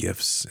around the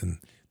gifts and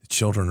the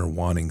children are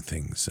wanting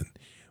things, and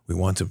we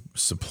want to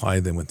supply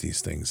them with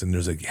these things. And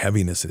there's a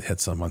heaviness that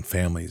hits them on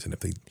families. And if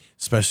they,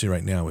 especially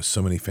right now with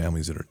so many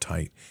families that are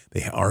tight,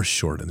 they are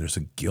short, and there's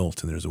a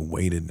guilt and there's a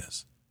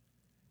weightedness.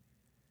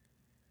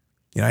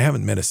 I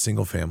haven't met a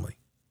single family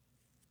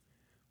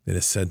that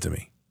has said to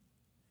me,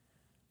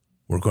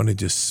 we're going to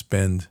just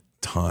spend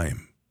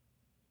time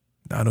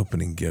not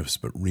opening gifts,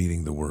 but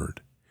reading the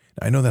word.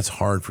 I know that's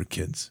hard for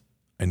kids.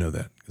 I know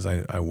that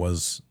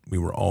because we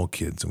were all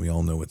kids, and we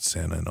all know what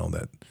Santa and all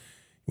that.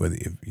 Whether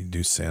if you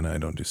do Santa, I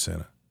don't do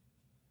Santa.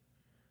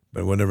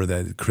 But whatever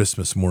that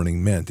Christmas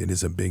morning meant, it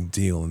is a big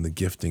deal, and the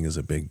gifting is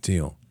a big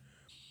deal.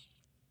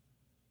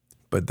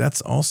 But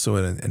that's also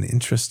an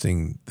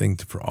interesting thing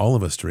for all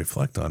of us to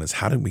reflect on, is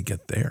how did we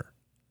get there?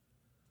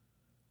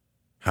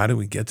 How did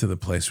we get to the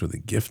place where the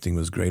gifting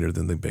was greater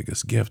than the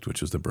biggest gift,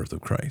 which was the birth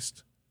of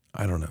Christ?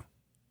 I don't know.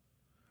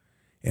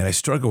 And I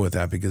struggle with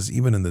that because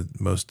even in the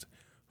most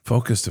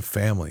focused of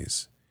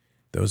families,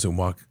 those that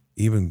walk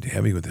even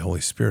heavy with the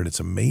Holy Spirit, it's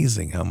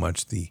amazing how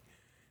much the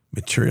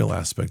material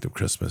aspect of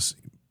Christmas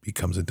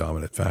becomes a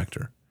dominant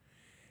factor.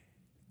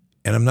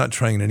 And I'm not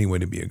trying in any way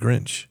to be a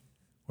Grinch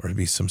or to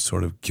be some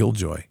sort of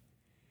killjoy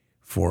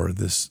for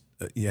this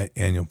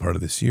annual part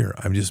of this year.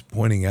 I'm just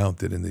pointing out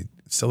that in the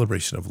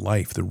celebration of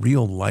life, the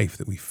real life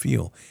that we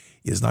feel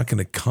is not going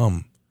to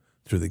come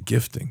through the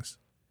giftings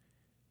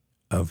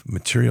of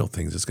material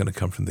things. It's going to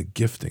come from the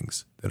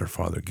giftings that our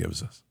Father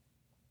gives us.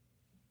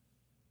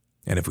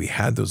 And if we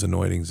had those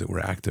anointings that were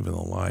active and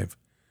alive,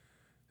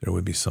 there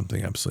would be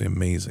something absolutely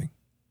amazing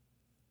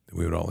that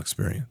we would all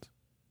experience.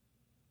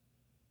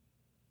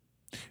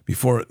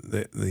 Before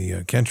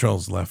the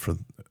Cantrells left for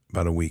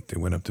about a week, they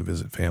went up to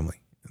visit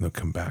family, and they'll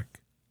come back.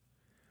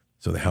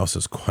 So the house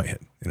is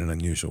quiet in an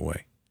unusual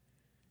way.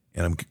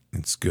 And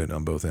it's good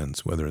on both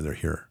ends, whether they're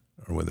here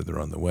or whether they're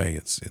on the way.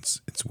 It's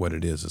what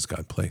it is as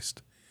God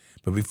placed.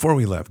 But before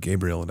we left,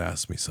 Gabriel had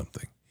asked me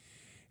something,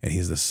 and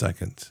he's the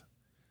second.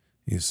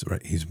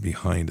 He's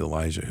behind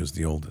Elijah, who's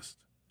the oldest.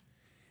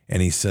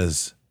 And he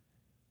says,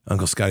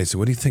 Uncle Scotty said,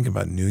 what do you think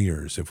about New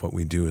Year's if what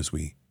we do is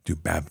we do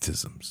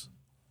baptisms?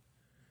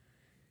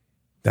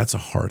 That's a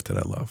heart that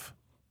I love.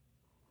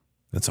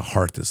 That's a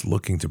heart that's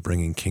looking to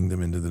bringing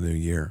kingdom into the new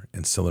year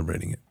and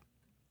celebrating it.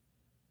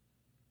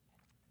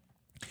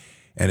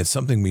 And it's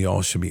something we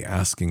all should be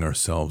asking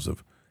ourselves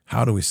of,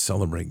 how do we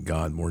celebrate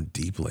God more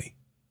deeply?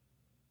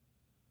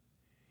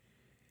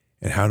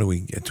 And how do we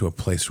get to a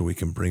place where we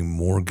can bring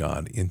more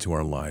God into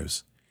our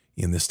lives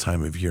in this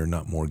time of year,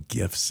 not more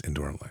gifts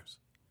into our lives?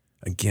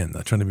 Again,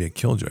 not trying to be a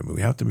killjoy, but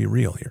we have to be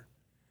real here.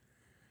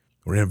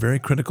 We're in a very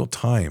critical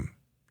time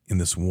in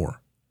this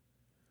war.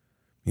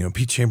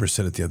 Pete Chambers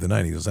said it the other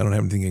night. He goes, I don't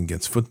have anything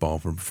against football.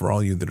 For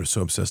all you that are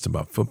so obsessed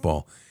about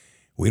football,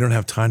 we don't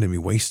have time to be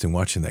wasting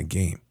watching that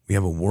game. We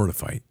have a war to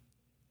fight.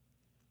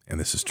 And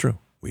this is true.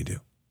 We do.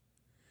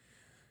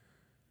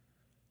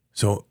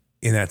 So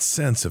in that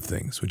sense of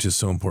things, which is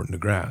so important to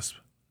grasp,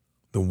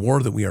 the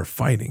war that we are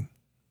fighting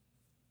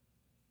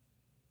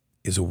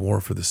is a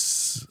war for the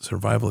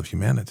survival of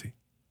humanity.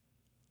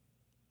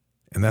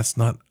 And that's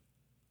not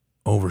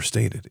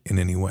overstated in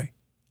any way.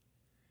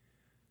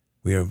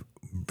 We have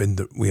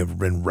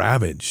been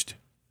ravaged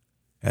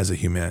as a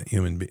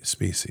human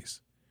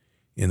species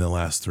in the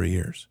last 3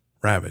 years.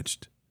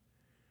 Ravaged.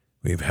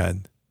 We've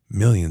had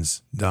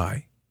millions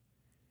die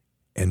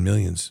and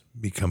millions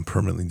become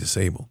permanently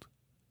disabled.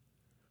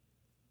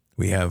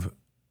 We have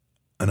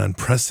an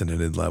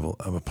unprecedented level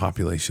of a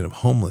population of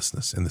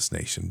homelessness in this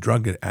nation,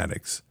 drug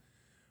addicts,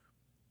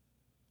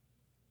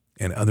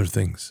 and other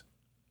things.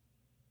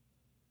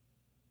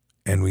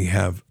 And we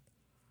have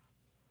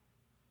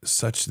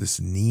such this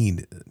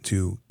need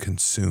to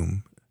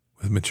consume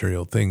with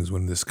material things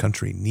when this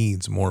country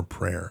needs more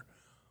prayer,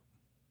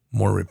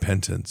 more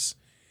repentance,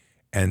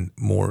 and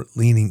more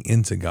leaning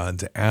into God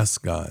to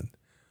ask God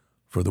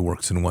for the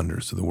works and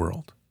wonders of the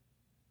world,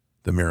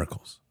 the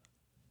miracles.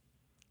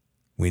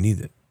 We need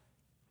it.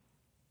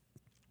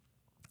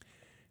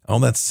 All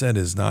that said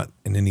is not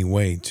in any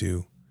way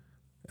to,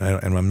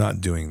 and I'm not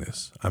doing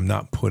this, I'm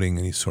not putting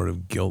any sort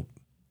of guilt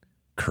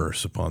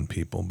curse upon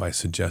people by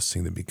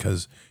suggesting that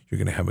because you're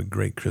going to have a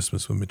great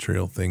Christmas with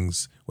material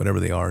things, whatever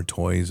they are,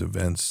 toys,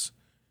 events,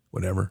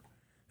 whatever,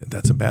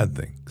 that's a bad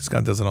thing. Because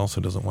God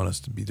also doesn't want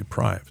us to be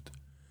deprived.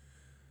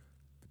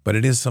 But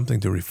it is something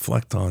to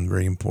reflect on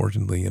very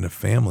importantly in a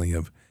family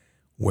of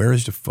where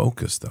is the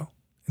focus though?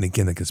 And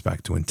again, it gets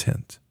back to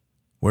intent.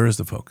 Where is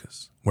the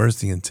focus? Where is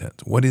the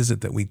intent? What is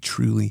it that we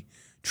truly,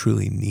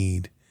 truly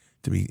need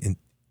to be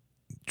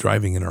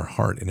driving in our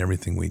heart in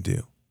everything we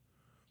do?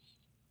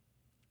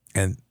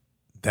 And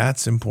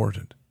that's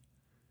important.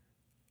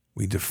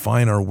 We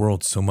define our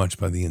world so much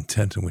by the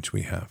intent in which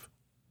we have.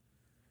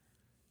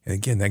 And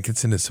again, that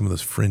gets into some of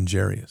those fringe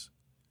areas.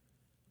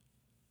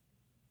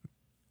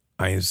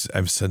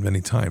 I've said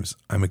many times,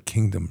 I'm a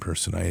kingdom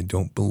person. I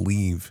don't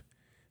believe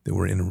that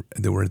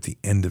we're at the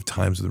end of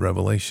times of the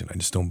revelation. I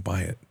just don't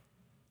buy it.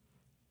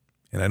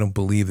 And I don't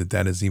believe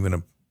that is even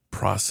a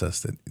process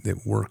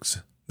that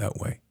works that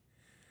way.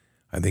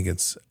 I think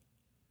it's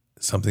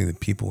something that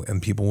people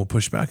will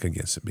push back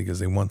against it because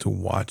they want to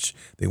watch,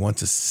 they want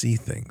to see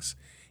things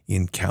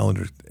in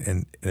calendar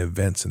and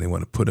events, and they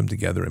want to put them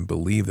together and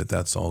believe that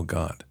that's all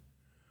God.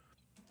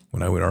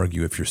 When I would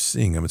argue, if you're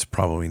seeing them, it's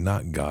probably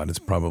not God. It's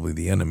probably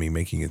the enemy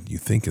making it you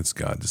think it's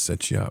God to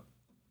set you up.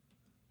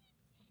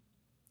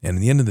 And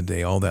at the end of the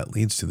day, all that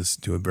leads to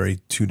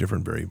two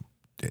different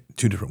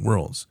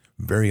worlds,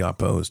 very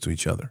opposed to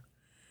each other.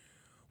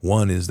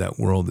 One is that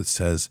world that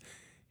says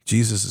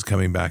Jesus is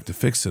coming back to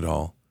fix it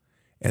all,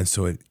 and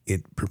so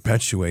it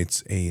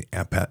perpetuates a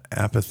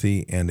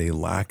apathy and a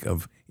lack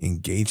of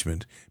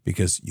engagement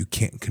because you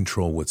can't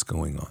control what's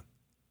going on.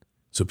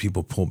 So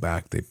people pull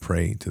back, they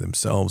pray to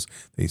themselves,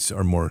 they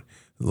are more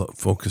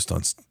focused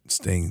on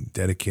staying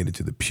dedicated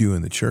to the pew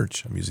in the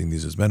church. I'm using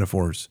these as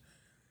metaphors.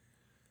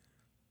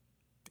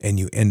 And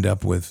you end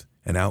up with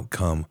an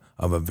outcome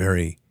of a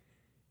very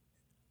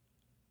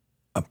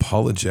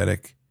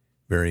apologetic,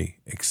 very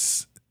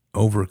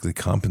overtly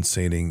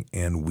compensating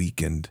and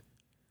weakened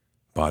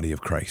body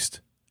of Christ.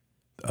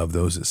 Of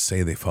those that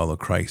say they follow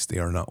Christ, they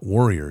are not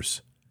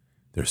warriors.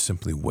 They're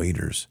simply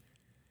waiters,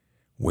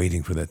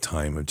 waiting for that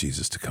time of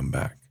Jesus to come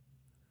back.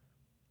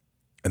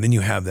 And then you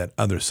have that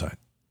other side.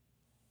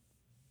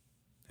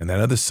 And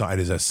that other side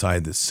is that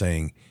side that's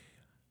saying,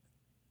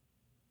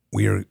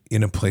 we are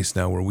in a place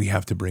now where we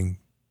have to bring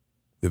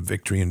the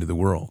victory into the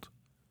world.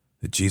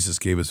 That Jesus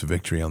gave us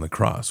victory on the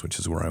cross, which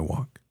is where I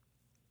walk.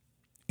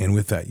 And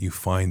with that, you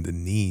find the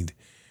need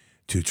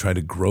to try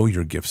to grow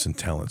your gifts and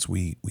talents.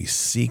 We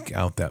seek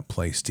out that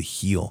place to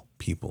heal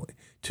people,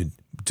 to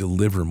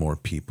deliver more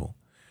people,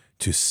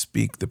 to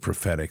speak the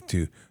prophetic,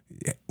 to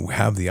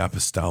have the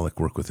apostolic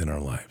work within our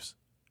lives.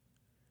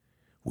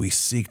 We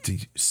seek to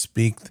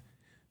speak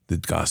the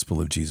gospel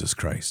of Jesus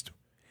Christ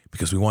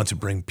because we want to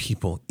bring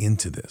people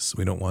into this.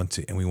 We want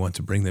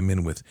to bring them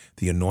in with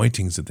the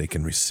anointings that they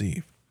can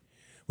receive.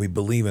 We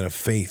believe in a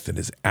faith that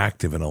is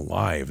active and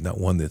alive, not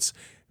one that's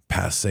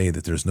passé,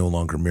 that there's no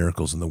longer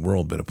miracles in the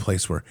world, but a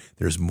place where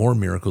there's more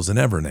miracles than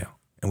ever now.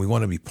 And we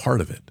want to be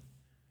part of it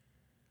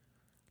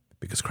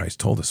because Christ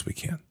told us we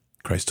can.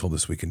 Christ told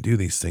us we can do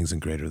these things and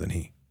greater than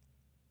he.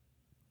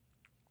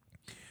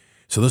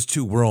 So those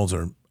two worlds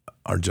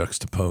are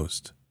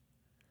juxtaposed.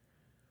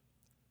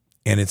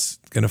 And it's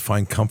going to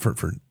find comfort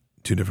for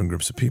two different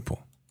groups of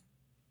people.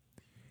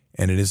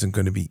 And it isn't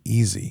going to be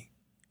easy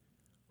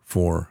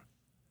for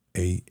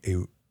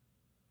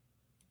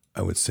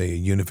I would say a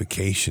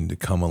unification to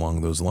come along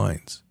those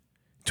lines.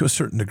 To a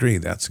certain degree,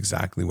 that's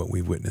exactly what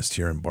we've witnessed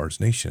here in Bard's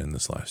Nation in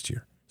this last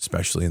year,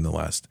 especially in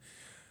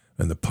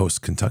the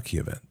post-Kentucky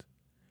event,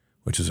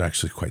 which was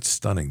actually quite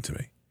stunning to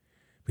me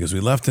because we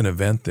left an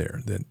event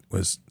there that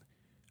was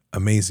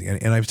amazing.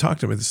 And I've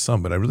talked about this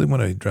some, but I really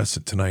want to address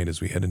it tonight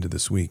as we head into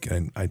this week.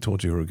 And I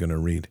told you we were going to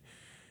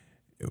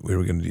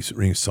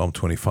read Psalm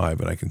 25,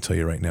 but I can tell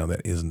you right now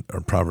that isn't,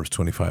 or Proverbs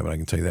 25, but I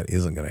can tell you that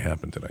isn't going to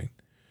happen tonight.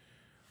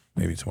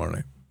 Maybe tomorrow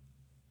night.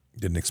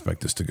 Didn't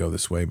expect this to go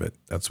this way, but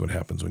that's what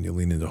happens when you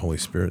lean into the Holy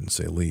Spirit and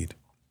say, lead.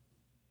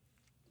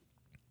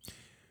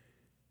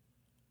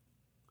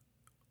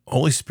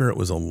 Holy Spirit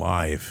was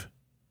alive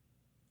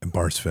at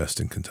Bards Fest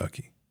in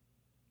Kentucky.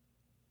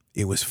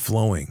 It was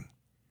flowing.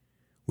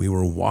 We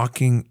were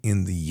walking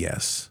in the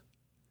yes.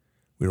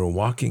 We were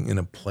walking in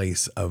a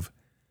place of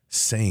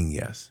saying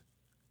yes.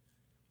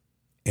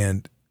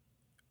 And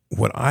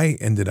what I've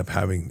ended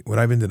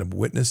up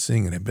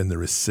witnessing and have been the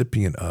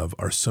recipient of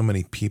are so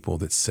many people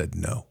that said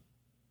no.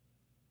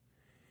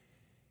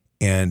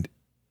 And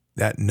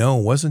that no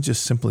wasn't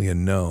just simply a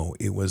no.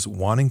 It was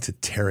wanting to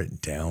tear it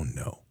down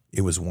no.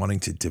 It was wanting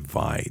to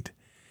divide.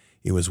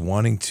 It was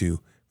wanting to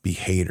be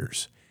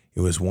haters.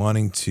 It was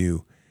wanting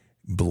to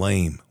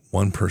blame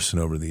one person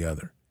over the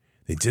other.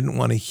 They didn't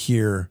want to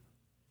hear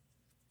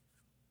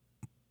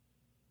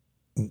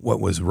what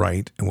was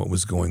right and what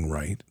was going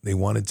right. They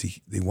wanted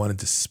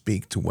to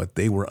speak to what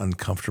they were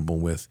uncomfortable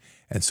with,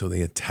 and so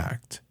they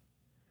attacked.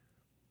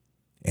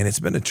 And it's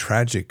been a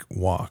tragic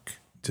walk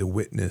to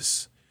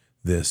witness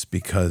this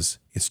because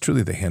it's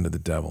truly the hand of the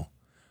devil,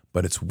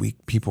 but it's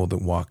weak people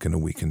that walk in a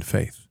weakened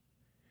faith.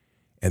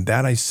 And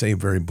that I say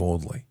very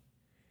boldly,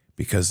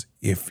 because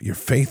if your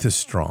faith is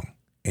strong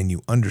and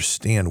you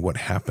understand what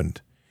happened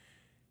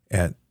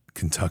at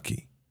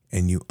Kentucky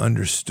and you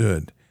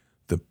understood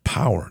the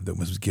power that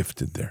was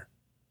gifted there,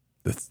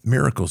 the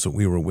miracles that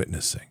we were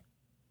witnessing,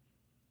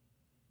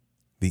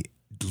 the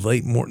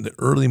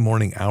early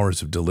morning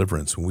hours of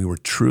deliverance when we were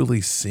truly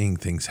seeing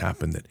things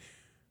happen that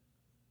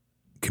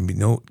can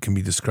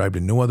be described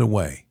in no other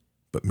way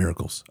but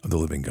miracles of the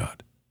living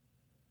God.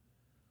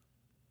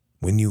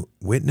 When you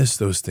witness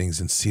those things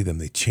and see them,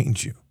 they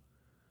change you.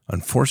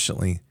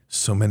 Unfortunately,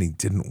 so many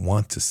didn't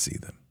want to see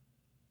them.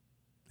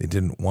 They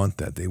didn't want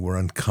that. They were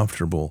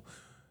uncomfortable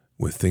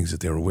with things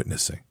that they were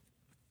witnessing.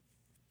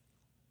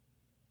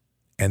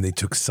 And they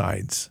took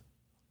sides.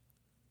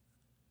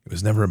 It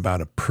was never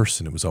about a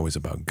person. It was always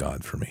about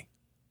God for me.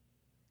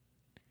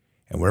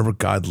 And wherever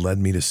God led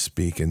me to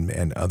speak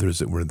and others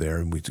that were there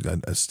and we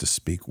got us to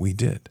speak, we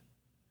did.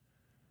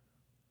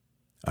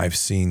 I've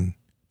seen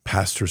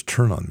pastors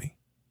turn on me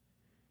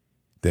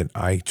that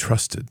I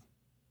trusted.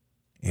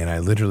 And I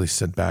literally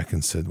sat back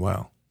and said,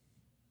 wow,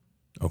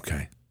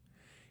 okay,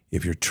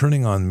 if you're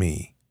turning on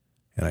me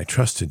and I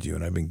trusted you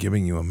and I've been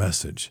giving you a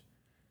message,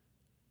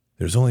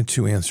 there's only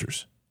two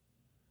answers.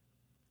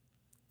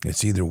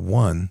 It's either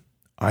one,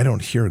 I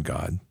don't hear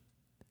God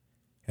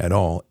at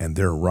all and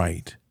they're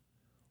right,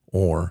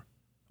 or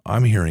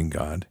I'm hearing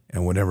God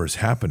and whatever is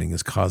happening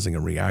is causing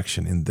a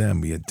reaction in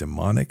them, be it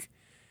demonic,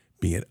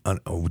 be it a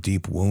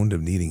deep wound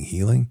of needing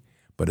healing,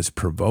 but it's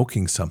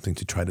provoking something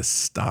to try to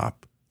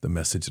stop the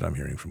message that I'm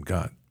hearing from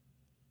God.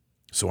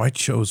 So I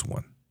chose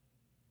one.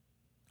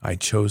 I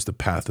chose the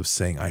path of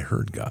saying I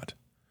heard God.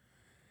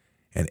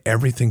 And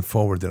everything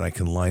forward that I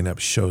can line up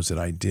shows that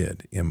I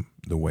did in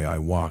the way I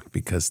walked,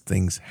 because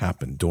things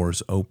happened,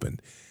 doors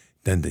opened.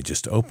 Then they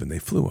just opened, they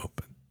flew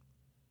open.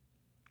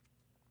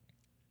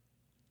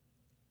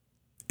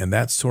 And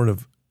that sort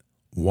of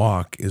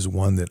walk is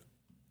one that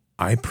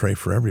I pray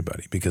for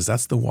everybody, because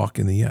that's the walk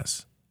in the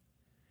yes.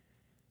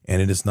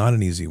 And it is not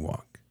an easy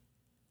walk.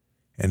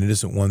 And it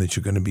isn't one that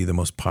you're going to be the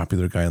most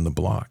popular guy on the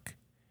block.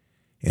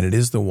 And it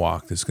is the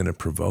walk that's going to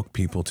provoke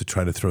people to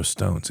try to throw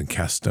stones and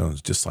cast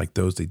stones, just like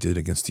those they did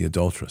against the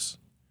adulteress.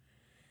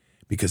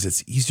 Because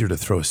it's easier to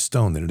throw a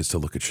stone than it is to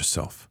look at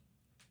yourself.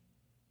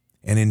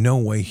 And in no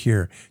way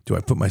here do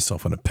I put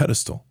myself on a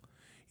pedestal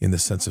in the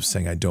sense of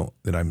saying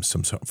that I'm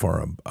some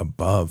far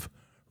above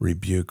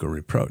rebuke or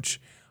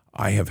reproach.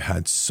 I have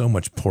had so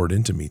much poured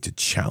into me to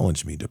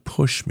challenge me, to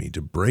push me,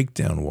 to break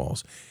down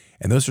walls.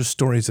 And those are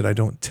stories that I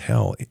don't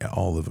tell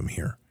all of them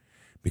here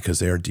because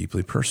they are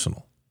deeply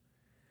personal.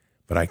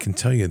 But I can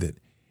tell you that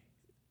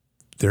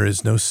there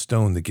is no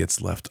stone that gets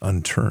left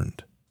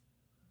unturned.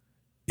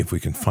 If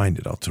we can find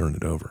it, I'll turn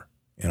it over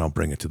and I'll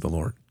bring it to the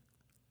Lord,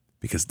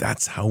 because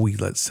that's how we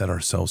set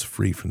ourselves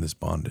free from this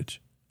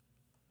bondage.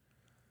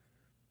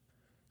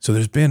 So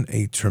there's been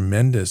a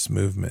tremendous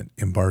movement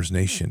in Bars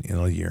Nation in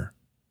a year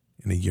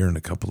and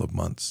a couple of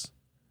months.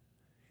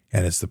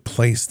 And it's the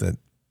place that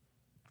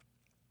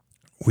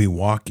we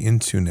walk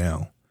into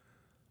now,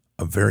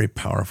 a very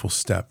powerful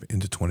step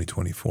into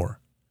 2024.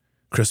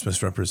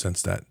 Christmas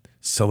represents that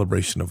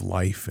celebration of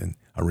life and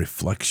a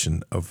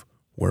reflection of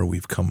where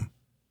we've come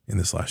in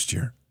this last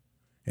year.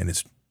 And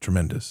it's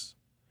tremendous.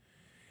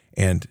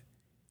 And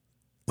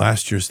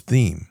last year's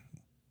theme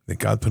that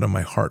God put on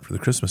my heart for the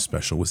Christmas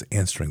special was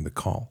answering the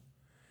call.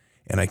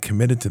 And I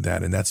committed to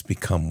that, and that's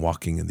become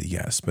walking in the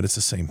yes, but it's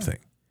the same thing.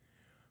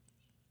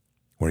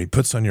 Where he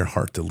puts on your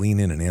heart to lean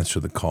in and answer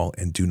the call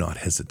and do not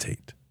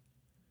hesitate.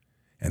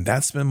 And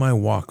that's been my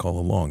walk all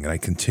along, and I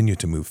continue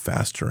to move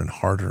faster and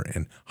harder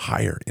and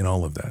higher in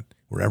all of that.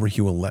 Wherever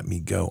he will let me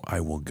go, I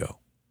will go.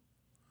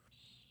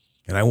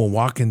 And I will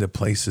walk into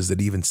places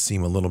that even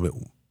seem a little bit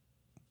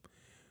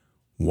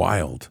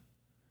wild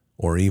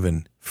or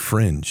even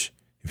fringe,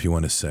 if you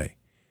want to say.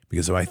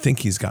 Because if I think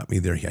he's got me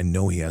there, I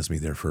know he has me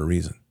there for a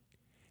reason.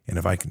 And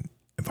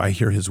if I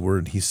hear his word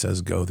and he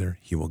says go there,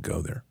 he will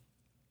go there.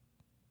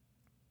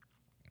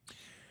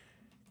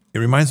 It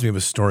reminds me of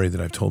a story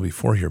that I've told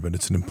before here, but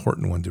it's an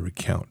important one to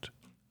recount.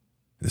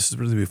 This is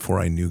really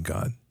before I knew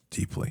God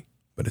deeply,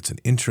 but it's an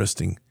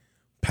interesting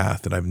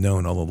path that I've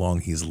known all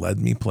along. He's led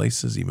me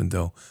places even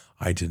though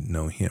I didn't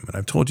know him. And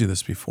I've told you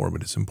this before,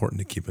 but it's important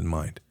to keep in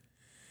mind.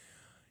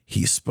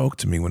 He spoke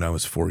to me when I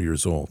was 4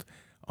 years old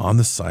on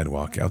the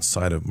sidewalk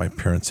outside of my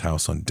parents'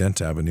 house on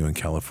Dent Avenue in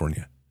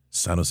California,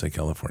 San Jose,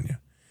 California.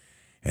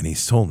 And he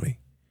told me,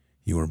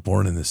 you were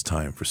born in this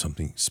time for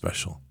something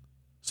special,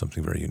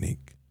 something very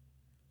unique.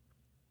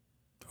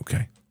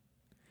 Okay.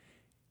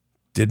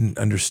 Didn't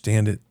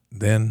understand it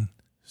then.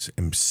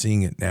 I'm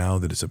seeing it now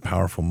that it's a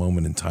powerful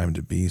moment in time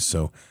to be.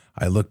 So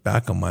I look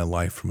back on my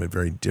life from a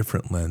very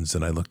different lens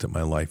than I looked at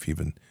my life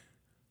even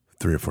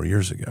 3 or 4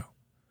 years ago.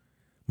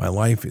 My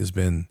life has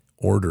been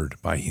ordered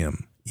by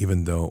him,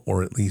 even though,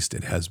 or at least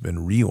it has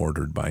been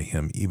reordered by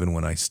him, even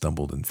when I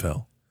stumbled and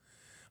fell.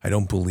 I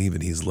don't believe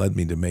that he's led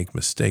me to make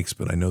mistakes,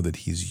 but I know that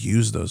he's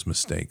used those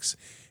mistakes.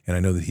 And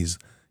I know that he's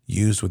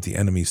used what the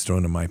enemy's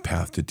thrown in my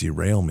path to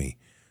derail me,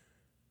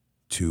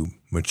 to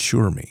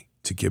mature me,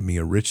 to give me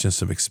a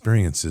richness of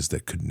experiences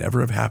that could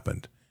never have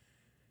happened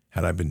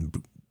had I been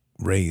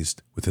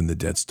raised within the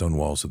dead stone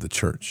walls of the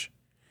church.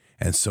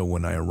 And so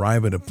when I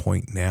arrive at a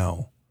point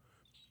now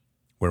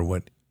where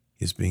what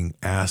is being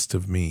asked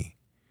of me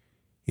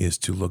is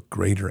to look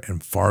greater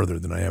and farther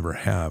than I ever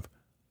have,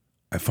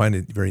 I find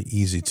it very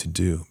easy to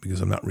do because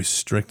I'm not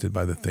restricted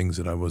by the things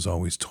that I was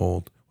always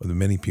told, or that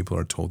many people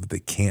are told that they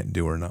can't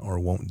do or not or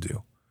won't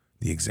do.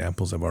 The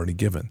examples I've already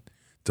given: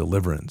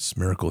 deliverance,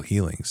 miracle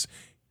healings,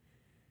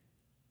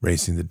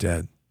 raising the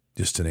dead,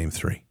 just to name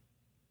 3.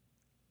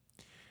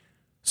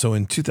 So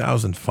in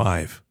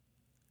 2005,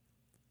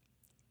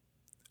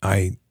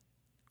 I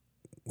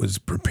was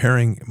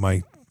preparing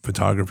my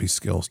photography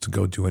skills to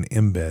go do an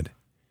embed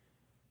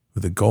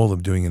with the goal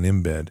of doing an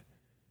embed,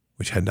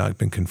 which had not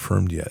been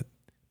confirmed yet,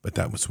 but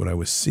that was what I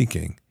was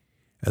seeking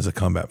as a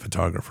combat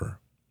photographer.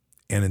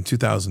 And in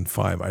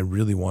 2005, I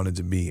really wanted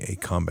to be a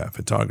combat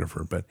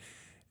photographer, but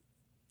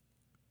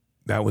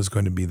that was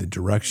going to be the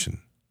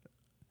direction.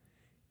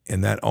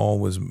 And that all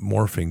was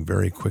morphing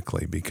very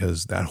quickly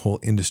because that whole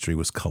industry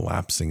was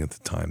collapsing at the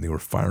time. They were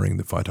firing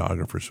the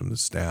photographers from the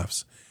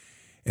staffs.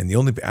 And the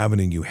only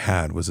avenue you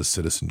had was a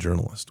citizen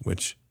journalist,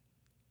 which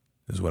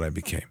is what I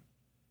became.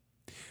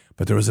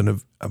 But there was a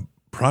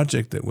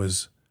project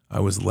that I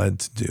was led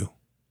to do.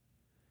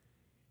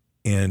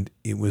 And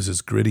it was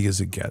as gritty as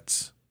it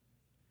gets.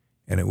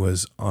 And it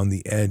was on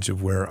the edge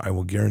of where I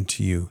will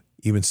guarantee you,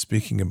 even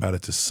speaking about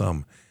it to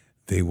some,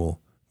 they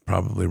will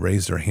probably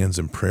raise their hands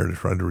in prayer to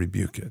try to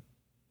rebuke it.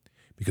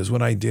 Because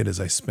what I did is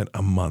I spent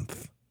a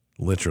month,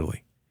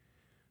 literally,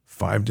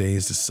 5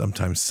 days to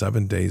sometimes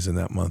 7 days in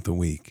that month a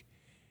week,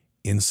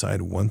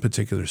 inside one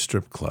particular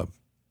strip club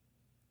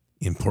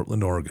in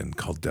Portland, Oregon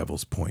called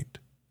Devil's Point.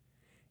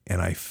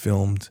 And I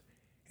filmed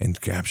and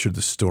captured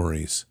the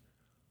stories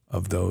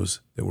of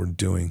those that were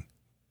doing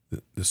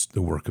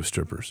the work of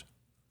strippers.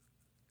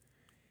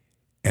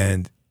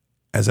 And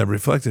as I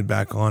reflected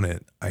back on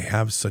it, I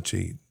have such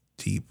a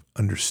deep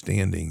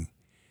understanding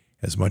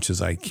as much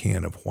as I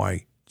can of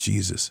why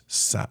Jesus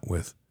sat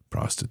with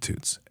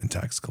prostitutes and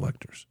tax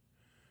collectors.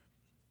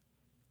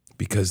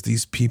 Because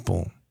these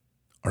people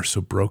are so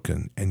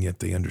broken and yet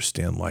they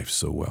understand life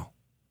so well.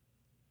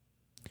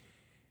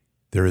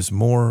 There's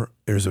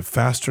a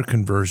faster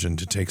conversion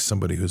to take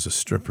somebody who's a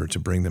stripper to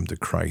bring them to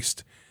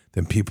Christ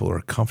than people who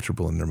are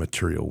comfortable in their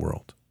material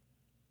world.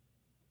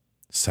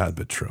 Sad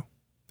but true.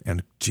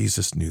 And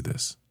Jesus knew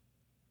this.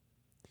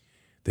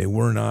 They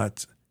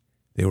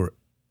were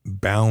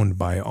bound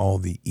by all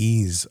the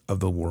ease of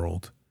the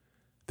world.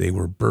 They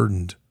were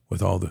burdened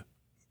with all the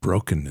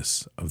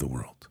brokenness of the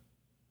world.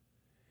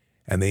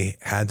 And they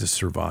had to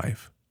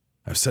survive.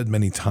 I've said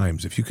many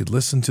times, if you could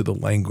listen to the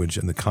language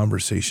and the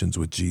conversations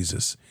with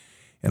Jesus,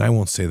 and I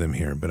won't say them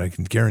here, but I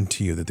can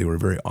guarantee you that they were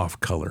very off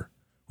color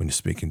when you're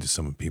speaking to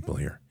some people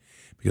here.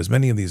 Because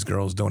many of these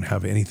girls don't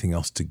have anything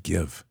else to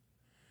give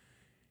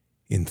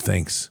in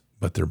thanks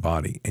but their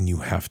body. And you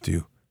have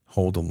to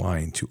hold a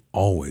line to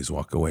always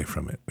walk away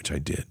from it, which I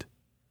did.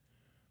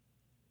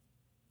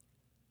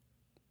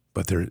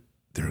 But there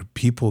are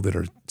people that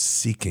are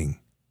seeking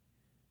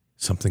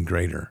something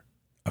greater,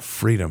 a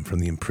freedom from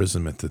the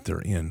imprisonment that they're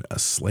in, a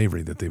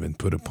slavery that they've been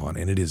put upon.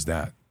 And it is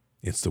that.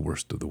 It's the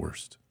worst of the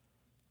worst.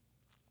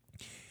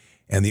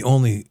 And the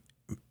only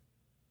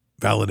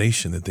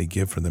validation that they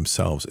give for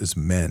themselves is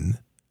men,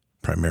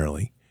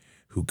 primarily,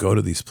 who go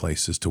to these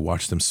places to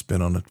watch them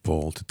spin on a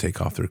pole, to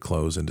take off their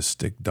clothes, and to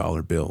stick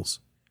dollar bills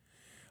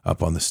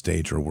up on the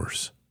stage or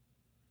worse.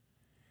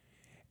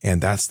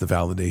 And that's the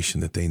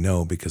validation that they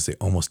know, because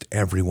almost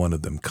every one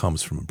of them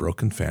comes from a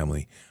broken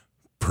family,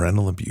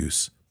 parental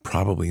abuse,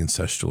 probably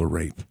incestual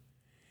rape,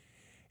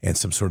 and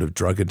some sort of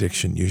drug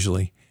addiction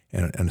usually,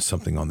 and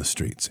something on the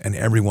streets. And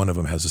every one of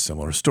them has a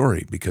similar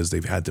story because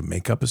they've had to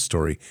make up a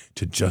story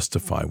to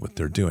justify what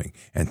they're doing.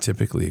 And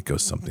typically it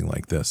goes something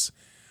like this.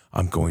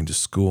 I'm going to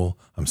school.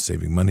 I'm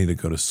saving money to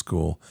go to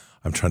school.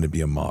 I'm trying to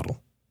be a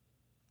model.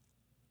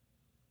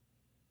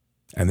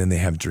 And then they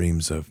have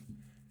dreams of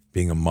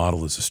being a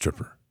model as a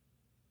stripper.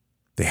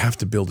 They have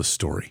to build a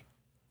story.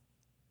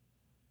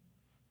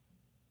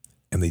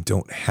 And they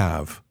don't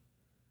have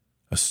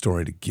a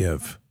story to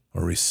give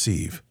or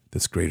receive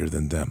that's greater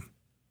than them.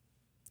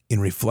 In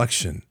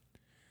reflection,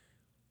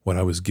 what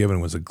I was given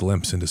was a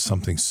glimpse into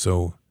something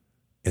so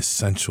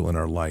essential in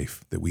our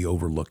life that we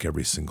overlook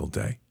every single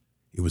day.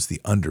 It was the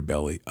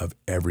underbelly of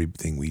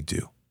everything we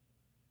do.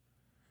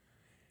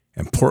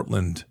 And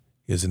Portland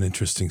is an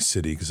interesting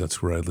city because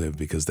that's where I live,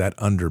 because that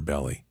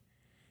underbelly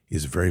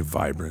is very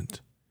vibrant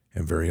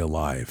and very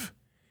alive.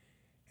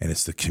 And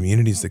it's the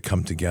communities that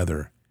come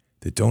together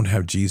that don't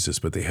have Jesus,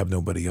 but they have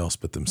nobody else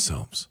but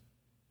themselves.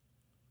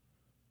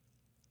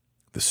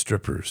 The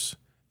strippers,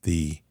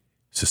 the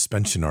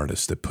suspension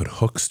artists that put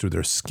hooks through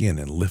their skin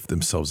and lift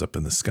themselves up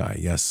in the sky.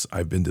 Yes,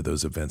 I've been to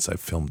those events. I've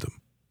filmed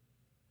them.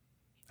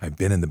 I've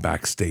been in the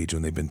backstage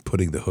when they've been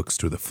putting the hooks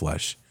through the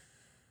flesh.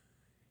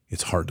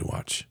 It's hard to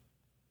watch.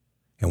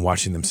 And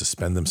watching them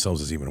suspend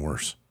themselves is even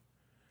worse.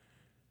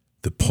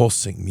 The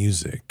pulsing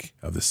music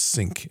of the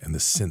sync and the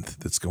synth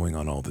that's going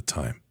on all the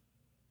time.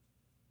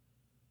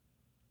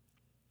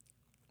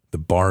 The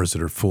bars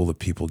that are full of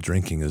people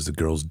drinking as the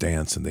girls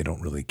dance and they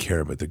don't really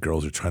care, but the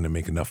girls are trying to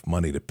make enough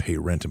money to pay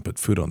rent and put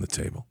food on the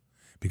table,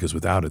 because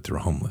without it, they're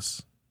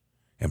homeless.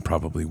 And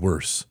probably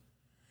worse,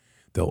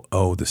 they'll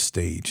owe the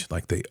stage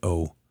like they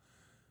owe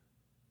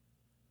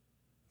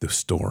the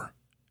store.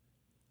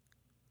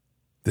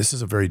 This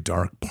is a very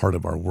dark part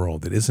of our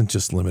world that isn't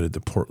just limited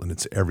to Portland.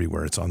 It's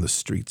everywhere. It's on the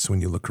streets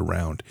when you look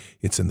around.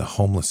 It's in the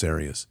homeless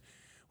areas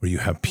where you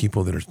have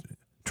people that are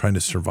trying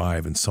to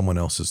survive and someone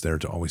else is there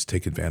to always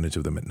take advantage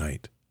of them at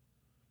night.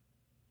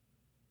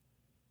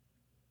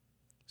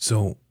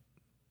 So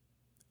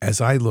as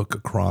I look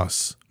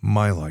across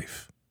my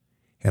life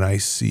and I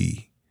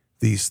see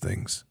these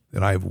things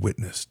that I have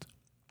witnessed,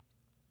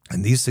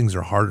 and these things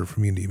are harder for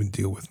me to even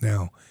deal with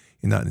now,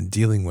 and not in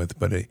dealing with,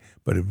 but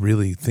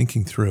really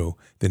thinking through,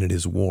 than it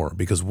is war,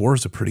 because war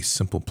is a pretty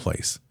simple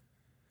place.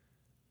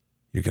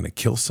 You're going to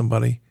kill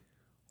somebody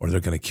or they're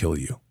going to kill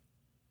you.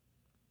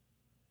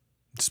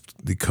 It's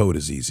the code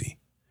is easy.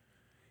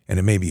 And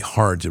it may be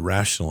hard to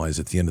rationalize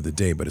at the end of the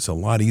day, but it's a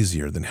lot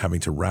easier than having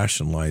to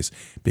rationalize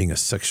being a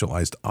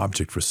sexualized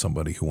object for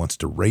somebody who wants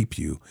to rape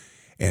you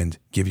and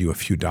give you a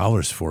few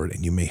dollars for it.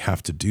 And you may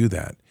have to do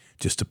that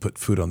just to put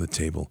food on the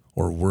table,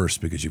 or worse,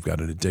 because you've got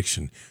an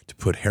addiction, to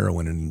put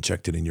heroin and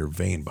inject it in your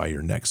vein by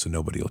your neck so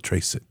nobody will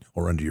trace it,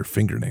 or under your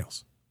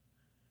fingernails.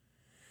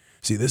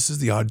 See, this is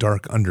the odd,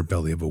 dark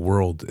underbelly of a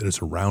world that is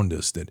around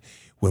us that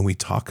when we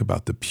talk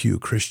about the pew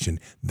Christian,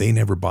 they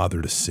never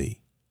bother to see.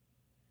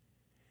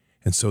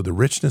 And so the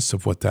richness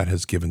of what that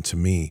has given to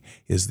me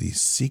is the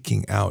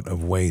seeking out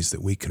of ways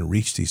that we can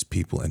reach these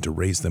people and to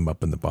raise them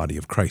up in the body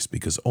of Christ.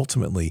 Because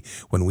ultimately,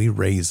 when we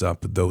raise up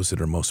those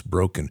that are most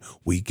broken,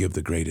 we give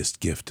the greatest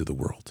gift to the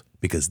world,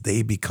 because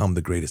they become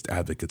the greatest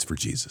advocates for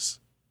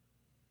Jesus,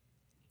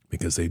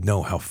 because they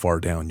know how far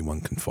down one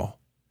can fall.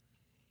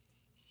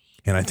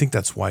 And I think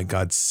that's why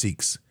God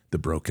seeks the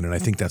broken. And I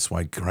think that's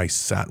why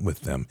Christ sat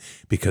with them,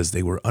 because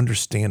they were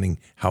understanding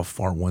how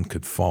far one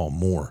could fall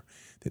more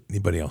than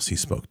anybody else he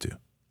spoke to.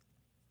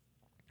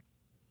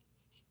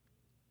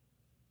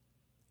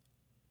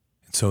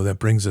 And so that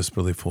brings us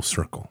really full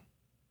circle,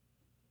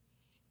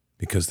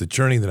 because the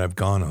journey that I've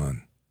gone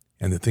on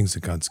and the things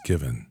that God's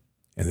given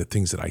and the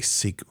things that I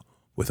seek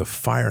with a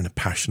fire and a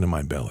passion in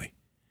my belly,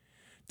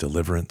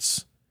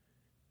 deliverance,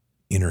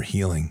 inner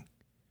healing,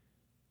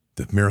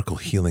 the miracle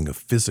healing of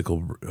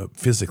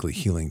physically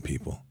healing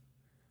people,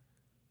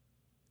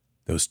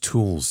 those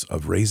tools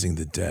of raising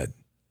the dead,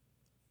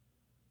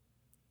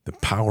 the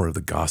power of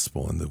the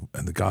gospel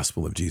and the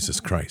gospel of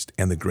Jesus Christ,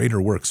 and the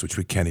greater works which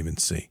we can't even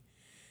see.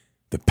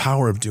 The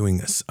power of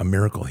doing a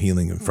miracle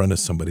healing in front of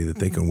somebody that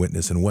they can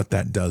witness, and what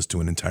that does to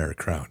an entire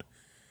crowd.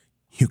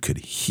 You could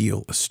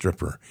heal a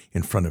stripper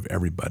in front of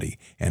everybody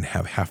and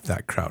have half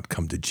that crowd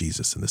come to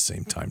Jesus in the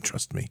same time,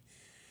 trust me,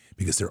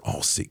 because they're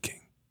all seeking.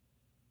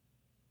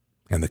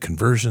 And the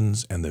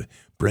conversions and the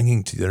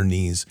bringing to their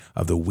knees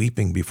of the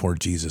weeping before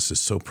Jesus is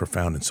so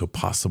profound and so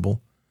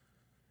possible,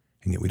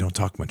 and yet we don't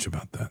talk much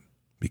about that,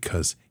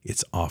 because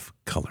it's off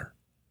color.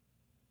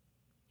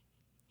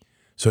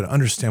 So to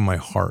understand my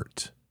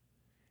heart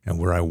and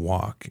where I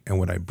walk and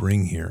what I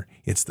bring here,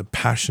 it's the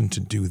passion to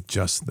do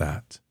just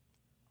that.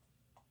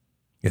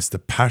 It's the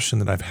passion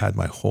that I've had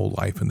my whole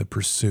life in the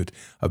pursuit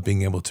of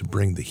being able to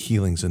bring the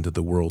healings into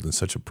the world in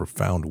such a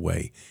profound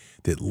way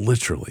that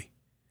literally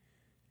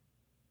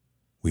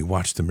we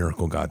watch the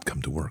miracle God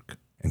come to work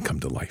and come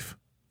to life.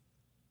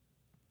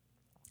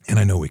 And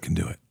I know we can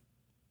do it.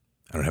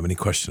 I don't have any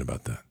question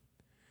about that.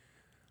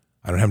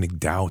 I don't have any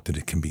doubt that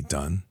it can be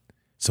done.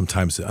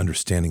 Sometimes the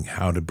understanding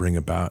how to bring it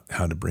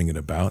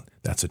about,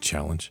 that's a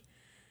challenge.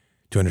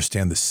 To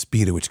understand the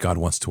speed at which God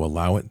wants to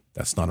allow it,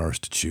 that's not ours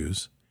to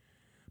choose.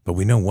 But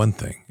we know one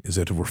thing, is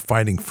that if we're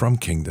fighting from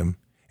kingdom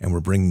and we're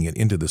bringing it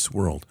into this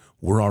world,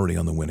 we're already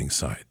on the winning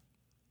side.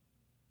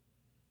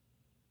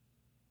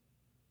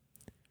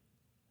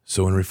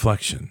 So in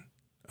reflection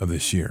of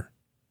this year,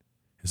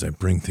 as I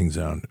bring things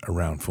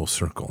around full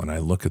circle, and I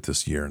look at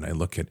this year and I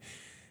look at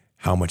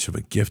how much of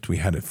a gift we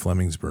had at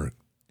Flemingsburg,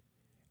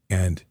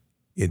 and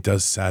it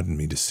does sadden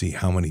me to see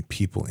how many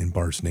people in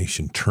Bars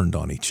Nation turned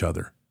on each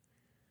other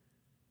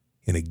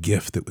in a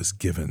gift that was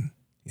given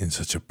in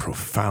such a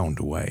profound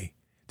way,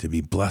 to be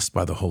blessed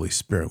by the Holy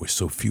Spirit, which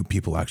so few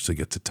people actually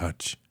get to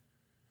touch.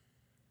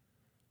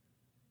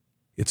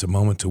 It's a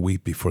moment to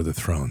weep before the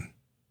throne,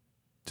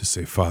 to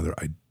say, Father,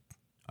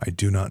 I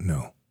do not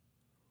know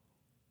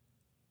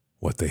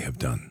what they have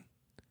done,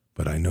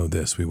 but I know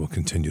this: we will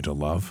continue to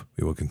love,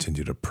 we will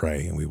continue to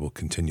pray, and we will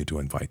continue to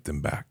invite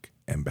them back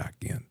and back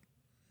in.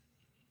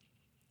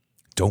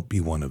 Don't be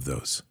one of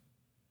those.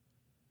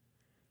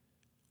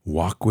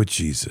 Walk with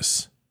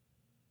Jesus.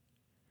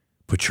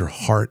 Put your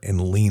heart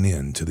and lean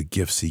in to the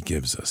gifts he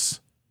gives us.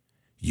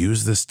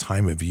 Use this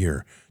time of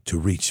year to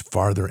reach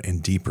farther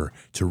and deeper,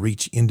 to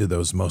reach into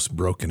those most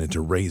broken and to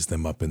raise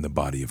them up in the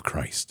body of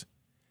Christ.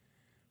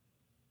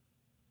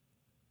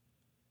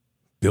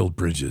 Build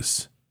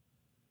bridges.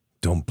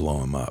 Don't blow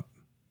them up.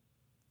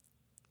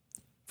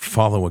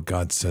 Follow what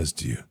God says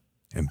to you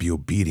and be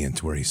obedient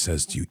to where he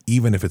says to you,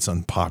 even if it's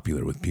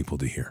unpopular with people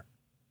to hear.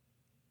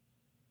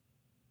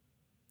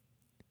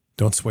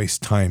 Don't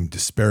waste time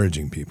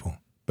disparaging people,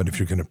 but if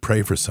you're going to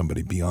pray for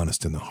somebody, be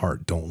honest in the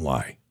heart. Don't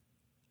lie.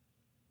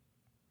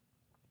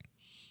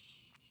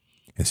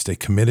 And stay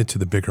committed to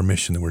the bigger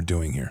mission that we're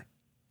doing here.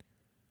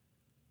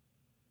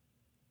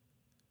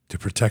 To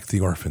protect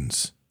the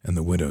orphans and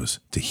the widows,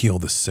 to heal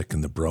the sick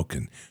and the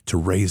broken, to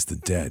raise the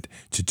dead,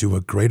 to do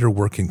a greater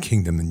work in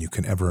kingdom than you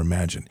can ever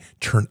imagine.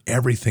 Turn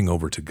everything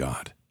over to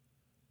God.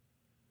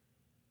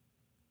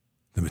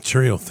 The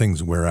material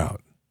things wear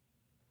out.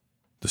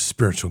 The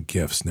spiritual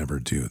gifts never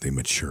do. They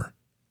mature.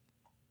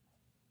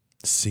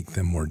 Seek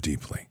them more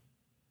deeply.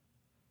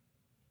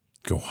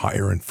 Go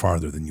higher and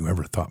farther than you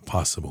ever thought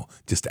possible.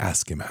 Just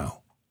ask him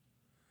how.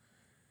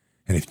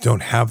 And if you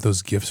don't have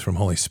those gifts from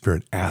Holy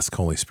Spirit, ask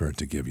Holy Spirit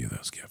to give you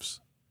those gifts.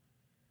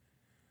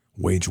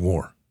 Wage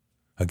war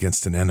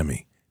against an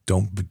enemy.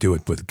 Don't do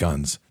it with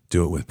guns.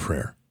 Do it with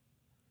prayer.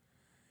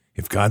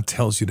 If God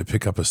tells you to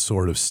pick up a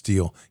sword of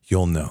steel,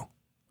 you'll know.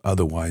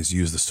 Otherwise,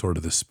 use the sword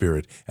of the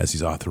Spirit as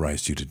he's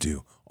authorized you to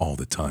do all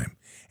the time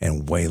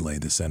and waylay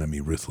this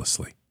enemy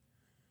ruthlessly.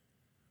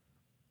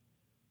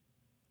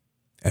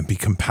 And be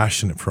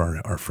compassionate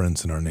for our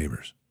friends and our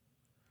neighbors.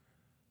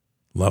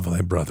 Love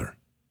thy brother.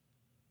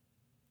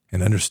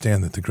 And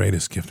understand that the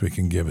greatest gift we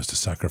can give is to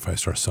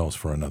sacrifice ourselves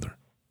for another.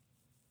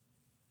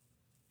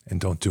 And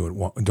don't do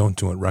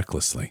it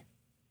recklessly.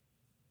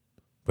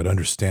 But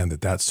understand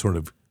that that sort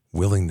of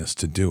willingness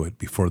to do it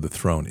before the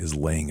throne is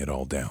laying it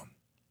all down.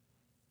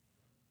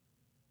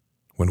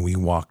 When we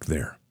walk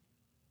there,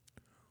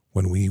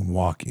 when we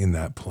walk in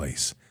that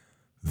place,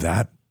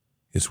 that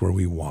is where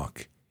we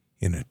walk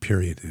in a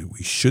period that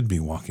we should be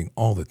walking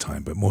all the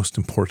time, but most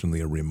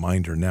importantly, a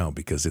reminder now,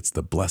 because it's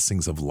the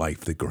blessings of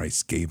life that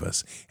Christ gave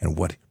us and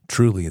what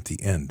truly at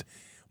the end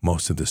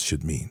most of this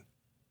should mean.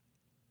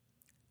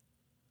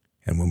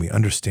 And when we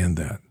understand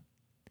that,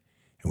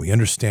 and we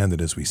understand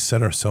that as we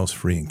set ourselves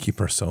free and keep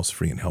ourselves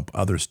free and help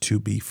others to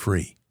be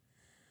free,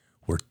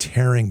 we're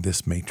tearing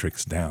this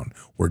matrix down.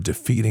 We're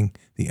defeating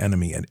the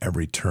enemy at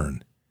every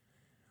turn.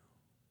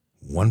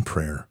 One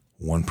prayer,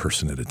 one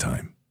person at a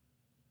time.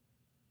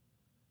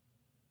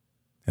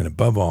 And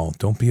above all,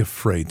 don't be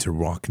afraid to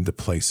walk into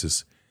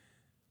places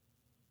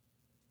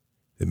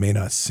that may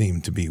not seem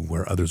to be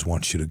where others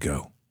want you to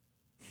go.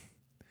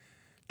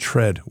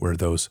 Tread where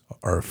those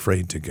are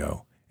afraid to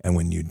go. And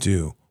when you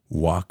do,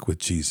 walk with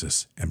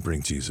Jesus and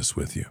bring Jesus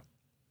with you.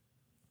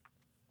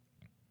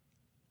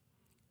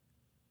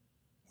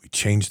 We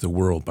change the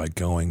world by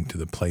going to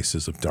the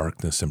places of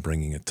darkness and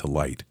bringing it to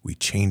light. We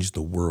change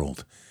the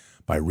world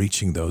by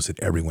reaching those that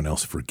everyone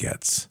else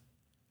forgets.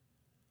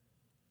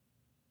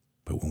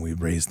 But when we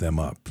raise them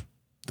up,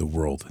 the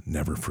world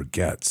never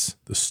forgets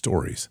the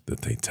stories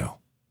that they tell.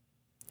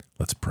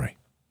 Let's pray.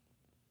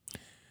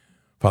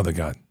 Father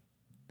God,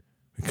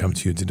 we come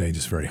to you today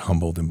just very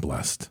humbled and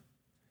blessed.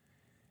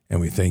 And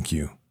we thank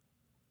you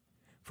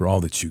for all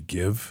that you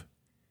give.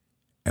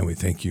 And we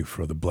thank you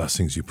for the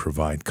blessings you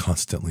provide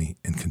constantly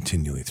and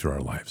continually through our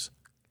lives.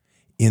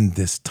 In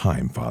this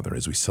time, Father,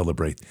 as we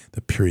celebrate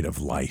the period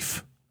of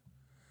life,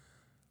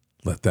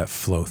 let that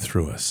flow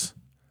through us.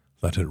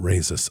 Let it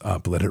raise us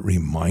up. Let it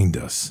remind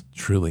us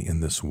truly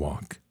in this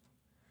walk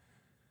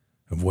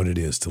of what it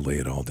is to lay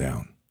it all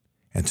down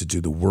and to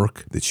do the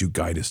work that you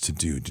guide us to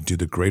do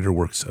the greater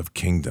works of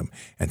kingdom,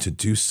 and to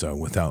do so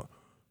without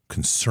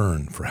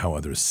concern for how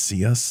others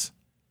see us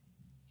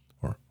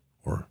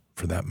or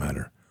for that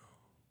matter,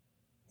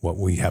 what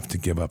we have to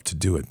give up to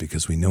do it,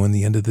 because we know in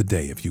the end of the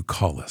day, if you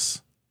call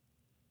us,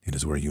 it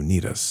is where you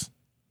need us,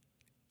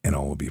 and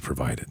all will be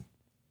provided.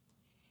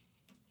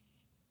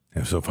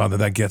 And so, Father,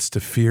 that gets to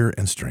fear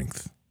and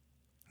strength.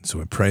 And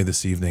so I pray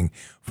this evening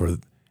for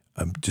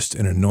just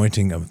an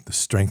anointing of the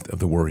strength of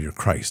the warrior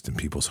Christ in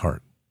people's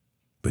heart,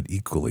 but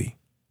equally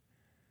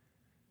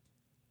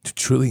to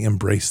truly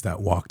embrace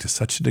that walk to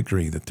such a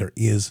degree that there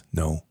is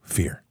no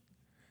fear.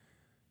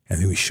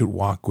 And that we should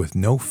walk with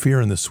no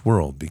fear in this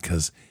world,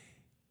 because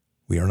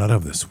we are not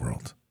of this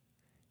world.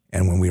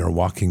 And when we are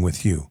walking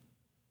with you,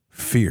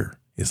 fear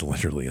is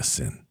literally a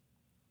sin.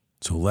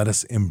 So let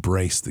us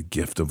embrace the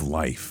gift of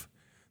life,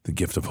 the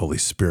gift of Holy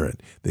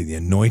Spirit, the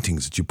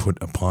anointings that you put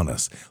upon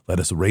us. Let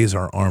us raise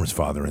our arms,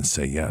 Father, and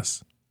say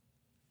yes.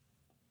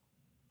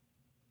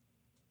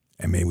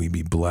 And may we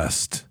be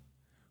blessed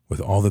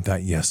with all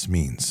that yes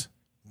means,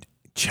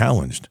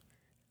 challenged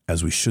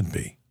as we should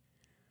be,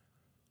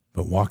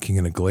 but walking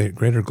in a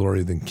greater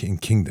glory than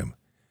kingdom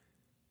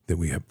that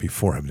we have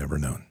before have never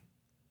known.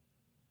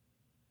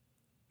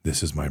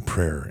 This is my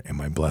prayer and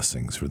my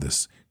blessings for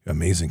this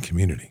amazing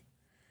community.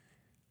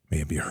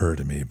 May it be heard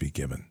and may it be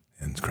given.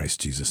 In Christ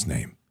Jesus'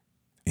 name,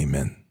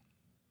 amen.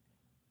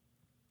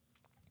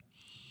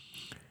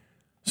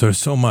 So there's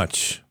so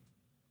much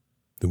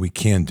that we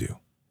can do,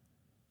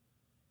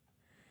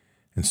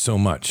 and so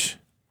much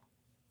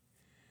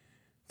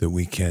that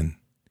we can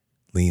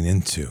lean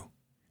into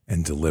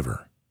and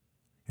deliver,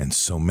 and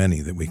so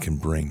many that we can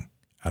bring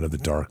out of the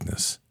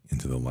darkness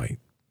into the light.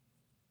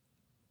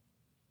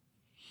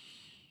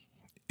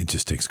 It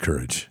just takes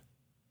courage.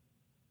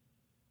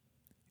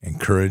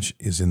 And courage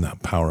is in the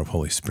power of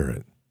Holy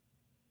Spirit.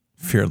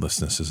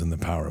 Fearlessness is in the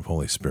power of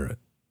Holy Spirit.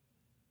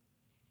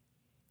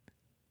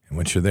 And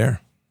once you're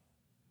there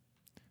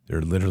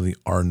literally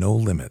are no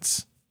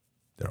limits.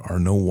 There are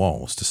no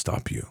walls to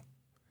stop you.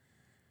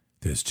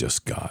 There's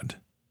just God.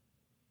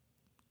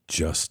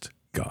 Just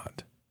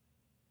God.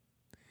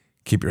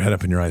 Keep your head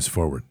up and your eyes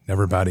forward.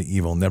 Never bow to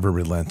evil, never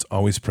relent,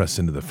 always press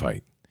into the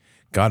fight.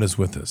 God is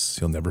with us.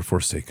 He'll never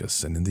forsake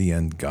us. And in the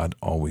end, God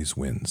always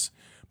wins.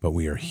 But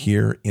we are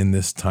here in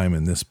this time,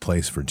 in this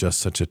place, for just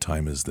such a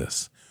time as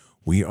this.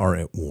 We are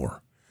at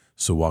war.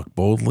 So walk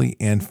boldly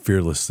and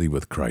fearlessly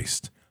with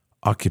Christ.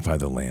 Occupy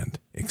the land.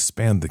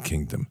 Expand the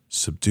kingdom.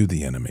 Subdue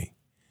the enemy.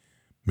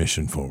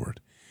 Mission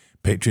forward.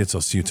 Patriots,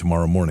 I'll see you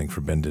tomorrow morning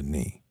for Bended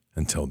Knee.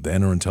 Until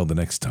then, or until the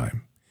next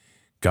time,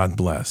 God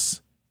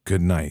bless.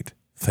 Good night.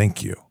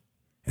 Thank you.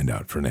 And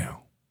out for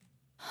now.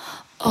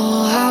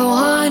 Oh, I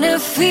wanna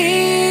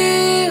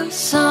feel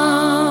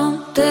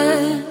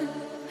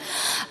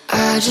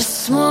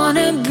just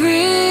wanna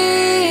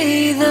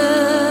breathe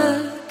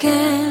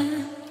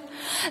again.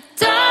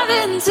 Dive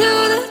into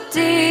the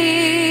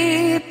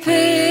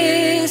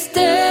deepest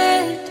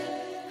end.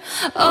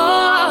 Oh,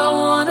 I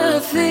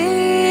wanna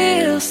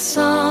feel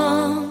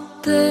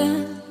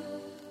something.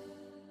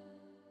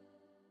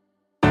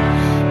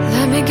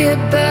 Let me get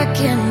back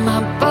in